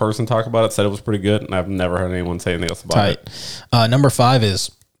one person talk about it, said it was pretty good, and I've never heard anyone say anything else about it. Number 5 is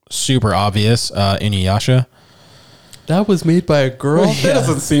super obvious. Inuyasha. That was made by a girl? Yeah. That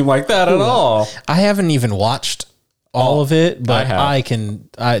doesn't seem like that at all. I haven't even watched all of it, but I can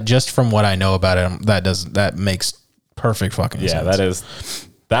just from what I know about it, that makes perfect fucking sense. Yeah,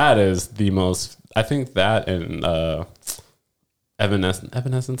 that is the most. I think that and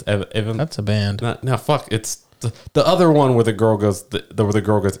Evanescence. That's a band. No, fuck. It's the other one where the girl goes. Where the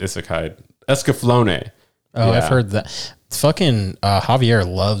girl goes isekai. Escaflowne. Oh, yeah. I've heard that. Fucking Javier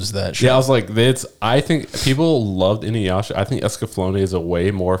loves that shit. Yeah, I was like, I think people loved Inuyasha. I think Escaflowne is a way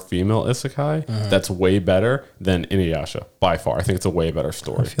more female isekai. That's way better than Inuyasha by far. I think it's a way better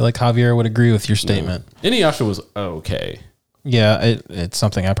story. I feel like Javier would agree with your statement. Inuyasha was okay. Yeah, it's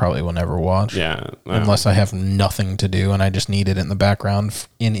something I probably will never watch. Yeah, unless I have nothing to do and I just need it in the background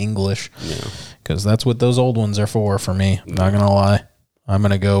in English. Yeah, because that's what those old ones are for me. Not gonna lie, I'm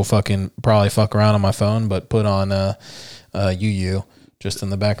gonna go probably fuck around on my phone, but put on Yu just in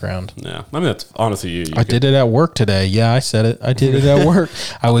the background. Yeah, I mean that's honestly you. I did it at work today. Yeah, I said it. I did it at work.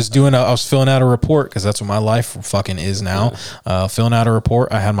 I was filling out a report because that's what my life fucking is now. Yeah. Filling out a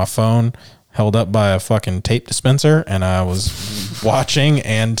report. I had my phone held up by a fucking tape dispenser, and I was watching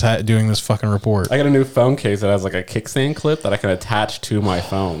and doing this fucking report. I got a new phone case that has like a kickstand clip that I can attach to my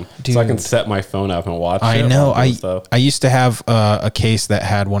phone, so I can set my phone up and watch. I know. I used to have a case that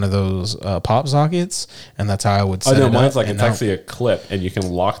had one of those pop sockets, and that's how I would set it up. Mine's like it's actually a clip, and you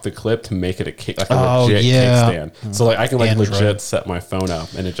can lock the clip to make it a legit kickstand. So like I can legit set my phone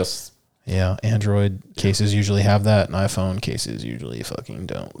up, and it just. Yeah, Android cases usually have that, and iPhone cases usually fucking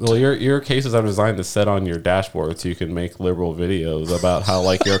don't. Well, your cases are designed to set on your dashboard so you can make liberal videos about how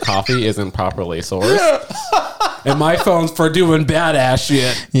like your coffee isn't properly sourced. And my phone's for doing badass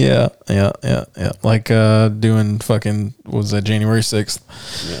shit. Yeah. Like doing fucking, what was that, January 6th?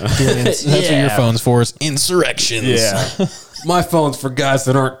 Yeah. That's what your phone's for, is insurrections. Yeah. My phone's for guys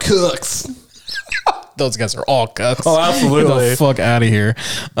that aren't cooks. Those guys are all cucks. Oh, absolutely. Get the fuck out of here.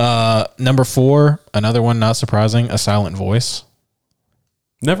 Number 4, another one not surprising, A Silent Voice.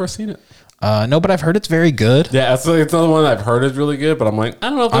 Never seen it. No, but I've heard it's very good. Yeah, it's another one I've heard is really good, but I'm like, I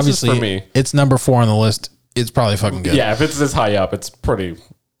don't know if this is for me. It's number 4 on the list. It's probably fucking good. Yeah, if it's this high up, it's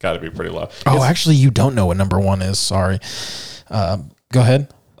got to be pretty low. Actually, you don't know what number 1 is. Sorry. Go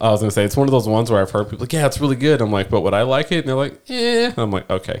ahead. I was going to say, it's one of those ones where I've heard people like, yeah, it's really good. I'm like, but would I like it? And they're like, yeah. I'm like,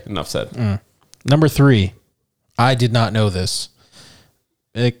 okay, enough said. Number 3, I did not know this.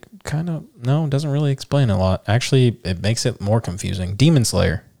 It doesn't really explain a lot. Actually, it makes it more confusing. Demon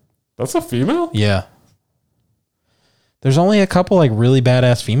Slayer. That's a female? Yeah. There's only a couple like really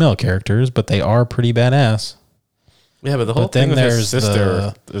badass female characters, but they are pretty badass. Yeah, but the whole thing with his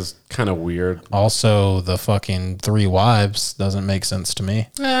sister is kind of weird. Also, the fucking 3 wives doesn't make sense to me.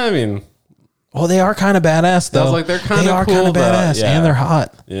 I mean, Oh, they are kind of badass though. I was like, they're kind of kind of badass, yeah. and they're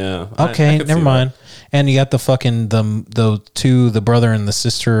hot. Yeah. Okay, I could never see mind. that. And you got the fucking the brother and the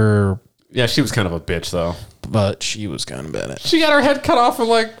sister, Yeah, she was kind of a bitch though. but she was kind of badass. She got her head cut off in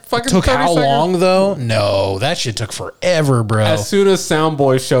like fucking Took 30 how seconds. long though? No, that shit took forever, bro. As soon as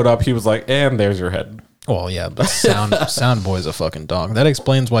Soundboy showed up, he was like, and there's your head. Well, yeah, but Sound Boy's a fucking dog. That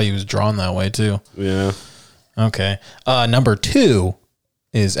explains why he was drawn that way too. Yeah. Okay. Number 2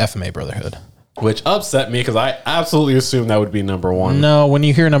 is FMA Brotherhood. Which upset me because I absolutely assumed that would be number 1. No, when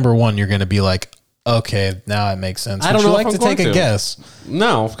you hear number 1, you're going to be like, okay, now it makes sense. I don't Would you know like if to I'm take going a to. guess?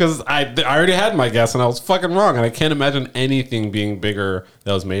 No, because I already had my guess and I was fucking wrong. And I can't imagine anything being bigger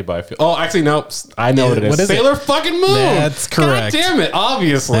that was made by... Oh, actually, no. I know what it is. What is Sailor fucking Moon. That's correct. God damn it.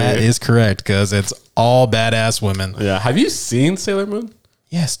 Obviously. That is correct because it's all badass women. Yeah. Have you seen Sailor Moon?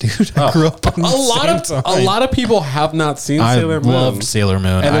 Yes, dude. I grew up on A lot of people have not seen I Sailor Moon. loved Sailor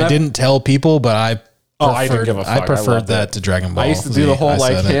Moon. And I didn't tell people, but I I didn't give a fuck. I preferred loved that it. to Dragon Ball. I used to do the whole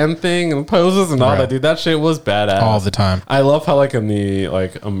like hand thing and poses and all Right. that, dude. That shit was badass all the time. I love how like in the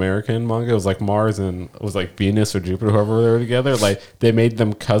like American manga, it was like Mars and it was like Venus or Jupiter, whoever they were together. Like they made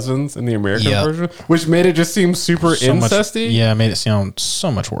them cousins in the American Yep. version, which made it just seem super So much- incesty. yeah, it made it sound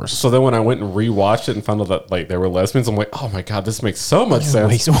so much worse. So then when I went and rewatched it and found out that like they were lesbians, I'm like, oh my god, this makes so much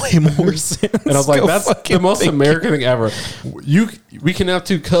sense. Way more sense. And I was like, Go that's fucking the most think. American thing ever. We can have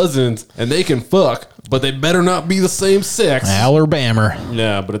 2 cousins and they can fuck, but they better not be the same sex. Alabama.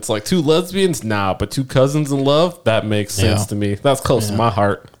 Yeah, but it's like 2 lesbians, nah. But 2 cousins in love, that makes sense Yeah. to me. That's close to my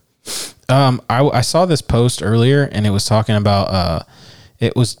heart. I saw this post earlier, and it was talking about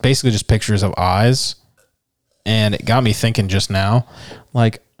it was basically just pictures of eyes, and it got me thinking just now,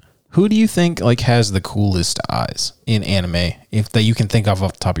 like, who do you think like has the coolest eyes in anime, if that you can think of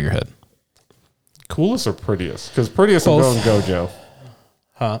off the top of your head? Coolest or prettiest? Because prettiest, I'm Both. going Gojo.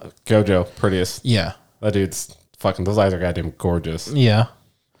 Huh? Gojo, prettiest. Yeah, That dude's fucking. Those eyes are goddamn gorgeous. yeah.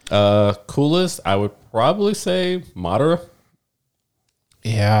 Coolest, I would probably say Madara.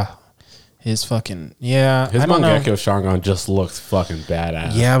 Yeah, his fucking yeah. His I don't know. Mangekyo Sharingan just looks fucking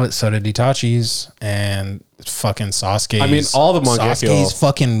badass. Yeah, but so did Itachi's and fucking Sasuke's. I mean, all the Mangekyo- Sasuke's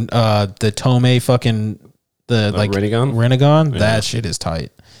fucking the Tomei fucking the like Rinnegan? Rinnegan. That shit is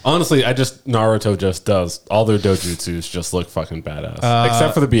tight. Honestly, Naruto just does. All their dojutsus just look fucking badass.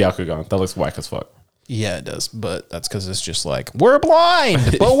 Except for the Byakugan. That looks whack as fuck. Yeah, it does, but that's because it's just like we're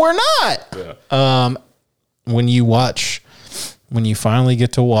blind, but we're not. Yeah. When you finally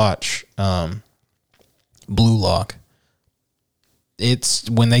get to watch Blue Lock, it's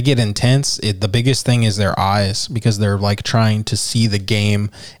when they get intense. The biggest thing is their eyes because they're like trying to see the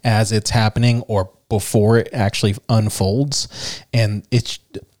game as it's happening or before it actually unfolds, and it's.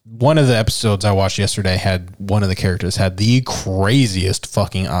 One of the episodes I watched yesterday had one of the characters had the craziest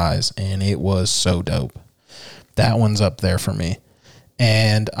fucking eyes, and it was so dope. That one's up there for me.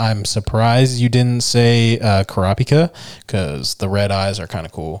 And I'm surprised you didn't say Kurapika, because the red eyes are kind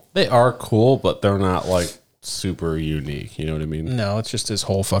of cool. They are cool, but they're not like super unique. You know what I mean? No, it's just his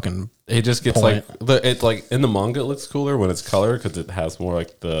whole fucking... It just gets Point. it's like in the manga it looks cooler when it's colored because it has more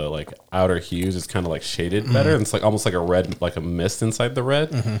like the like outer hues. It's kind of like shaded better. And it's like almost like a red, like a mist inside the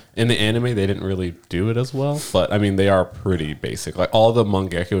red. In the anime, they didn't really do it as well, but I mean they are pretty basic. Like all the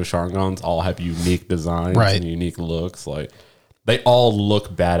Mangekyo Sharingans all have unique designs Right. and unique looks. Like they all look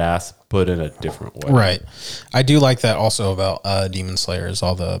badass, but in a different way. Right. I do like that also about Demon Slayer is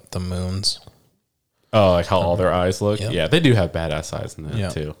all the moons. Oh, like how all their eyes look. Yep. Yeah, they do have badass eyes in that Yeah.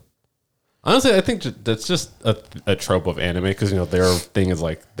 too. Honestly, I think that's just a trope of anime because you know their thing is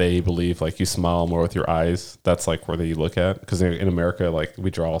like they believe like you smile more with your eyes. That's like where they look at because in America like we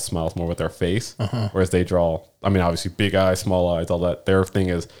draw smiles more with our face, whereas they draw. I mean, obviously big eyes, small eyes, all that. Their thing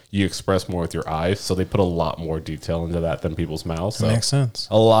is you express more with your eyes, so they put a lot more detail into that than people's mouths. So Makes sense.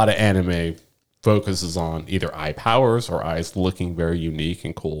 a lot of anime focuses on either eye powers or eyes looking very unique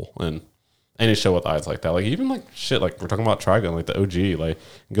and cool and. Any show with eyes like that, like even like shit, like we're talking about Trigun, like the OG, like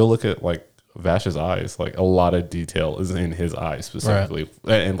go look at like Vash's eyes, like a lot of detail is in his eyes specifically,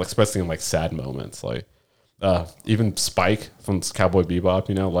 and like especially in like sad moments, like even Spike from Cowboy Bebop,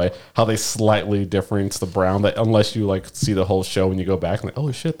 you know, like how they slightly difference the brown that unless you like see the whole show and you go back and like,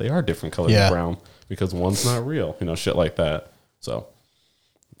 oh shit, they are different colors of brown because one's not real, you know, shit like that. So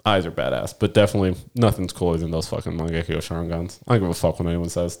eyes are badass, but definitely nothing's cooler than those fucking Mangekyo Sharingans. I don't give a fuck what anyone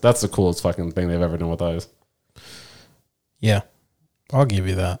says. That's the coolest fucking thing they've ever done with eyes. Yeah. I'll give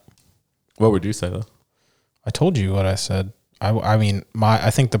you that. What would you say though? I told you what I said. I mean,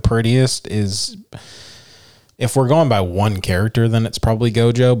 I think the prettiest is, if we're going by one character, then it's probably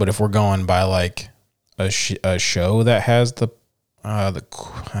Gojo. But if we're going by like a show that has the I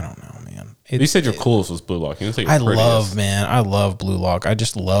don't know, man, You said your coolest was Blue Lock. You didn't say your I prettiest. love Blue Lock. I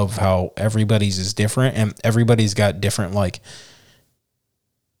just love how everybody's is different, and everybody's got different like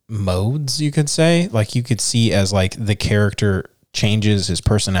modes, you could say. Like you could see as like the character changes his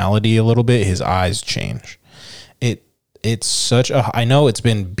personality a little bit, his eyes change. It's such a, I know it's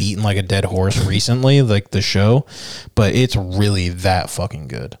been beaten like a dead horse recently, like the show, but it's really that fucking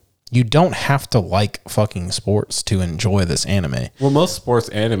good. You don't have to like fucking sports to enjoy this anime. Well, most sports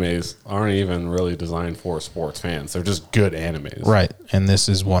animes aren't even really designed for sports fans. They're just good animes. Right. And this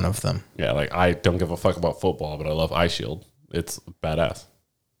is one of them. Yeah, like I don't give a fuck about football, but I love Ice Shield. It's badass.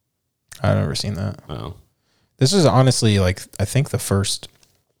 I've never seen that. Oh. This is honestly like, I think the first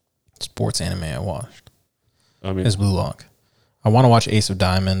sports anime I watched. I mean, Is Blue Lock. I want to watch Ace of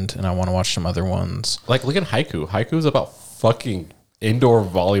Diamond, and I want to watch some other ones. like look at Haiku. Haiku is about fucking indoor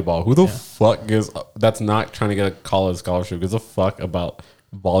volleyball. Who the fuck gives? That's not trying to get a college scholarship. Gives a fuck about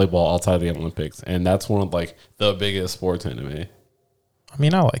volleyball outside of the Olympics, and that's one of like the biggest sports anime. I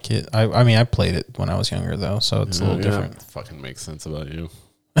mean, I like it. I mean, I played it when I was younger, though, so it's a little different. That fucking makes sense about you.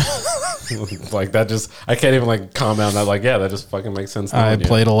 Like that just, I can't even like comment on that. Like, yeah, that just fucking makes sense. I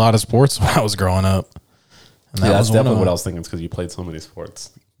played a lot of sports when I was growing up. And That's was one definitely of what I them. was thinking. It's because you played so many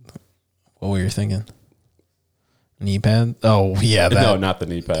sports. What were you thinking? Knee pad? Oh, yeah. That, No, not the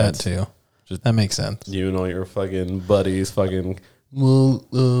knee pads. that too. Just- that makes sense. You and all your fucking buddies, fucking. Well,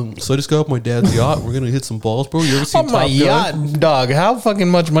 so I just got off my dad's yacht. We're gonna hit some balls, bro. You ever seen Oh, my Top Gun? yacht, dog. How fucking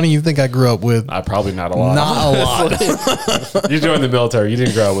much money you think I grew up with? Probably not a lot. Not a lot. You joined the military. You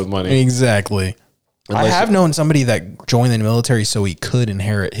didn't grow up with money. Exactly. I Unless have known somebody that joined the military so he could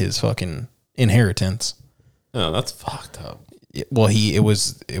inherit his fucking inheritance. Oh, that's fucked up. Well, it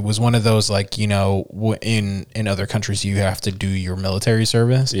was one of those, like, you know, in other countries you have to do your military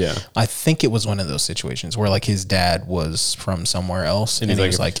service. Yeah. I think it was one of those situations where like his dad was from somewhere else, and he's he like,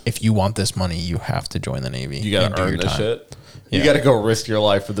 was like, if you want this money, you have to join the Navy. You gotta and do earn your this time. shit. Yeah. You gotta go risk your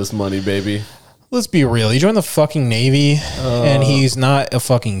life for this money, baby. Let's be real. He joined the fucking Navy, and he's not a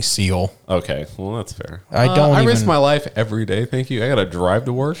fucking SEAL. Okay, well that's fair. I don't I risk even- my life every day. Thank you. I gotta drive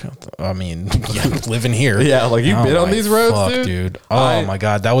to work. I mean, living here. Yeah, like you've been on my these roads, dude? Oh my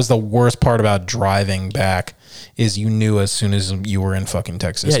God. That was the worst part about driving back is you knew as soon as you were in fucking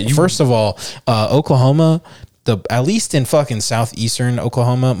Texas. Yeah, First of all, Oklahoma, at least in fucking southeastern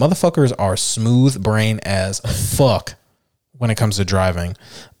Oklahoma, motherfuckers are smooth brain as fuck when it comes to driving.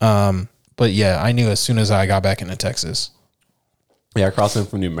 But yeah, I knew as soon as I got back into Texas. Yeah, I crossed in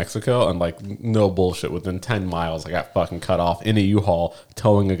from New Mexico and like no bullshit. Within 10 miles, I got fucking cut off in a U-Haul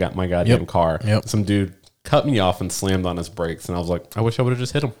towing my goddamn car. Yep. Some dude cut me off and slammed on his brakes, and I was like, I wish I would have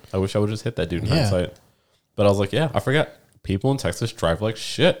just hit him. I wish I would have just hit that dude in hindsight. But I was like, yeah, I forgot. People in Texas drive like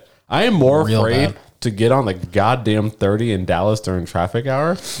shit. I am more Real afraid bad. to get on the goddamn 30 in Dallas during traffic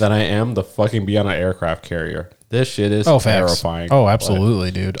hour than I am to fucking be on an aircraft carrier. This shit is terrifying. Oh,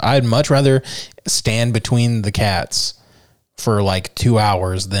 absolutely, dude. I'd much rather stand between the cats for like 2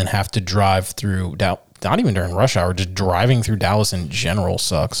 hours than have to drive through, not even during rush hour, just driving through Dallas in general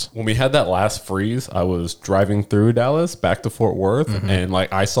sucks. When we had that last freeze, I was driving through Dallas back to Fort Worth, and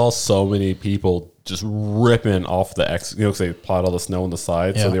like I saw so many people just ripping off the exit, you know, because they plowed all the snow on the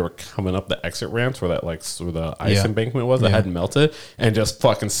side, so Yeah. they were coming up the exit ramps where that like where the ice Yeah. embankment was that hadn't melted, and just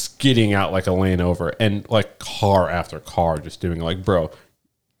fucking skidding out like a lane over, and like car after car just doing like, bro,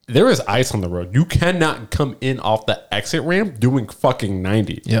 there is ice on the road. You cannot come in off the exit ramp doing fucking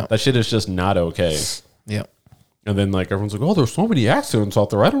 90. Yeah. That shit is just not okay. Yep. And then like everyone's like, oh, there's so many accidents out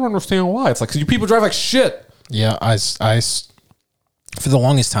there. I don't understand why. It's like, because you people drive like shit. Yeah, for the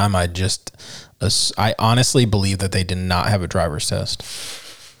longest time, I honestly believe that they did not have a driver's test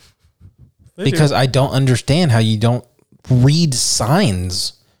because I don't understand how you don't read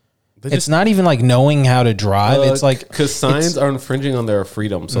signs. It's not even like knowing how to drive. It's like because signs are infringing on their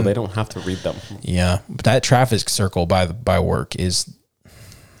freedom, so they don't have to read them. yeah, but that traffic circle by work is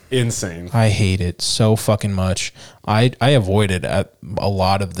Insane. I hate it so fucking much. I avoid it at a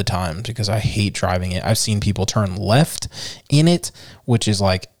lot of the times because I hate driving it. I've seen people turn left in it, which is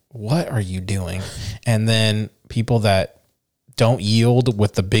like, what are you doing? And then people that don't yield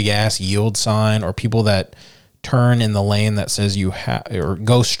with the big ass yield sign, or people that turn in the lane that says you have, or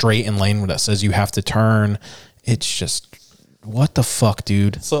go straight in lane that says you have to turn. It's just, what the fuck,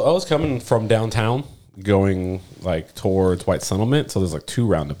 dude? So I was coming from downtown, going like towards White Settlement. So there's like 2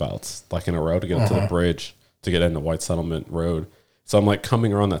 roundabouts like in a row to get up to the bridge to get into White Settlement Road. So I'm like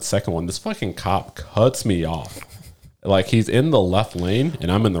coming around that second one. This fucking cop cuts me off. Like he's in the left lane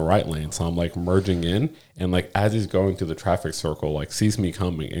and I'm in the right lane. So I'm like merging in, and like as he's going through the traffic circle, like sees me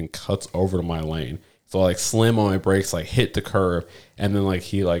coming and cuts over to my lane. So I like slam on my brakes, like hit the curb, and then like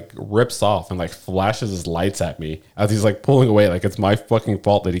he like rips off and like flashes his lights at me as he's like pulling away. Like it's my fucking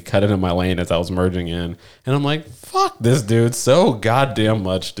fault that he cut into my lane as I was merging in. And I'm like, fuck this dude so goddamn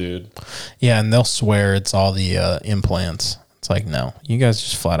much, dude. Yeah, and they'll swear it's all the implants. It's like, no, you guys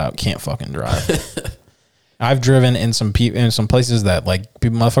just flat out can't fucking drive. I've driven in some places that like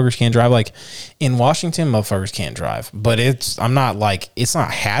motherfuckers can't drive. Like in Washington, motherfuckers can't drive. But it's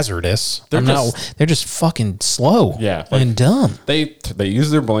not hazardous. They're just fucking slow. Yeah, and dumb. They use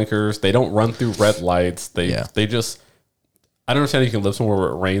their blinkers. They don't run through red lights. They just. I don't understand you can live somewhere where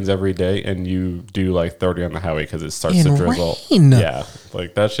it rains every day and you do like 30 on the highway because it starts to drizzle. Rain. Yeah,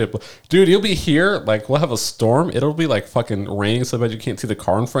 like that shit. Dude, you'll be here, like we'll have a storm. It'll be like fucking raining so bad you can't see the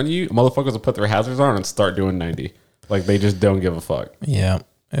car in front of you. Motherfuckers will put their hazards on and start doing 90. Like they just don't give a fuck. Yeah,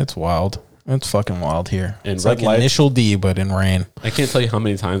 it's wild. It's fucking wild here. And it's red like lights, initial D, but in rain. I can't tell you how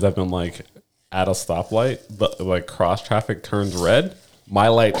many times I've been like at a stoplight, but like cross traffic turns red. My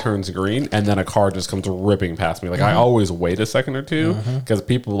light turns green, and then a car just comes ripping past me. Like, I always wait a second or two, because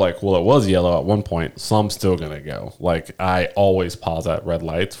people are like, well, it was yellow at one point, so I'm still going to go. Like, I always pause at red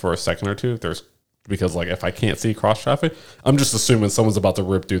lights for a second or two. Because, like, if I can't see cross traffic, I'm just assuming someone's about to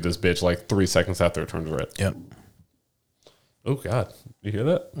rip through this bitch, like, 3 seconds after it turns red. Yep. Oh, God. You hear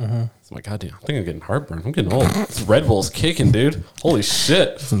that? It's my goddamn. I think I'm getting heartburn. I'm getting old. This Red Bull's kicking, dude. Holy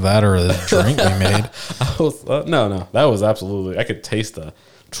shit. That or the drink we made. No. That was absolutely. I could taste the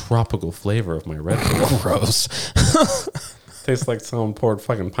tropical flavor of my Red Bull. Gross. Tastes like someone poured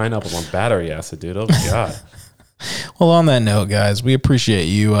fucking pineapple on battery acid, dude. Oh, God. Well, on that note, guys, we appreciate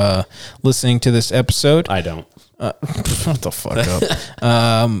you listening to this episode. I don't. Shut the fuck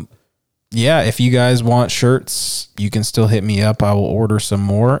up. Yeah, if you guys want shirts, you can still hit me up. I will order some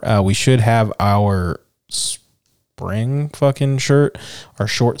more. We should have our spring fucking shirt, our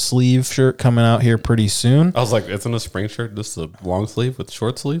short sleeve shirt coming out here pretty soon. I was like, isn't a spring shirt just a long sleeve with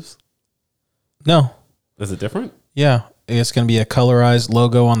short sleeves? No. Is it different? Yeah, it's going to be a colorized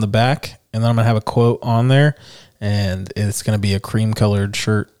logo on the back, and then I'm going to have a quote on there, and it's going to be a cream colored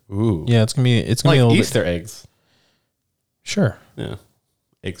shirt. Ooh. Yeah, it's going to be like be a little Easter eggs. Sure. Yeah.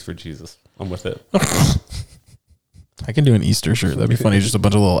 Eggs for Jesus. I'm with it. I can do an Easter shirt. That'd be funny. Just a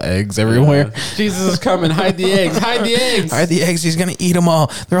bunch of little eggs everywhere. Jesus is coming. Hide the eggs. Hide the eggs. Hide the eggs. He's going to eat them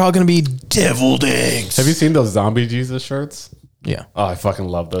all. They're all going to be deviled eggs. Have you seen those zombie Jesus shirts? Yeah. Oh, I fucking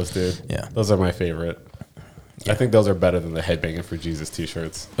love those, dude. Yeah. Those are my favorite. Yeah. I think those are better than the headbanging for Jesus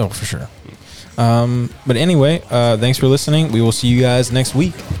t-shirts. Oh, for sure. But anyway, thanks for listening. We will see you guys next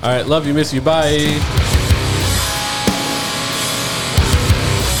week. All right. Love you. Miss you. Bye.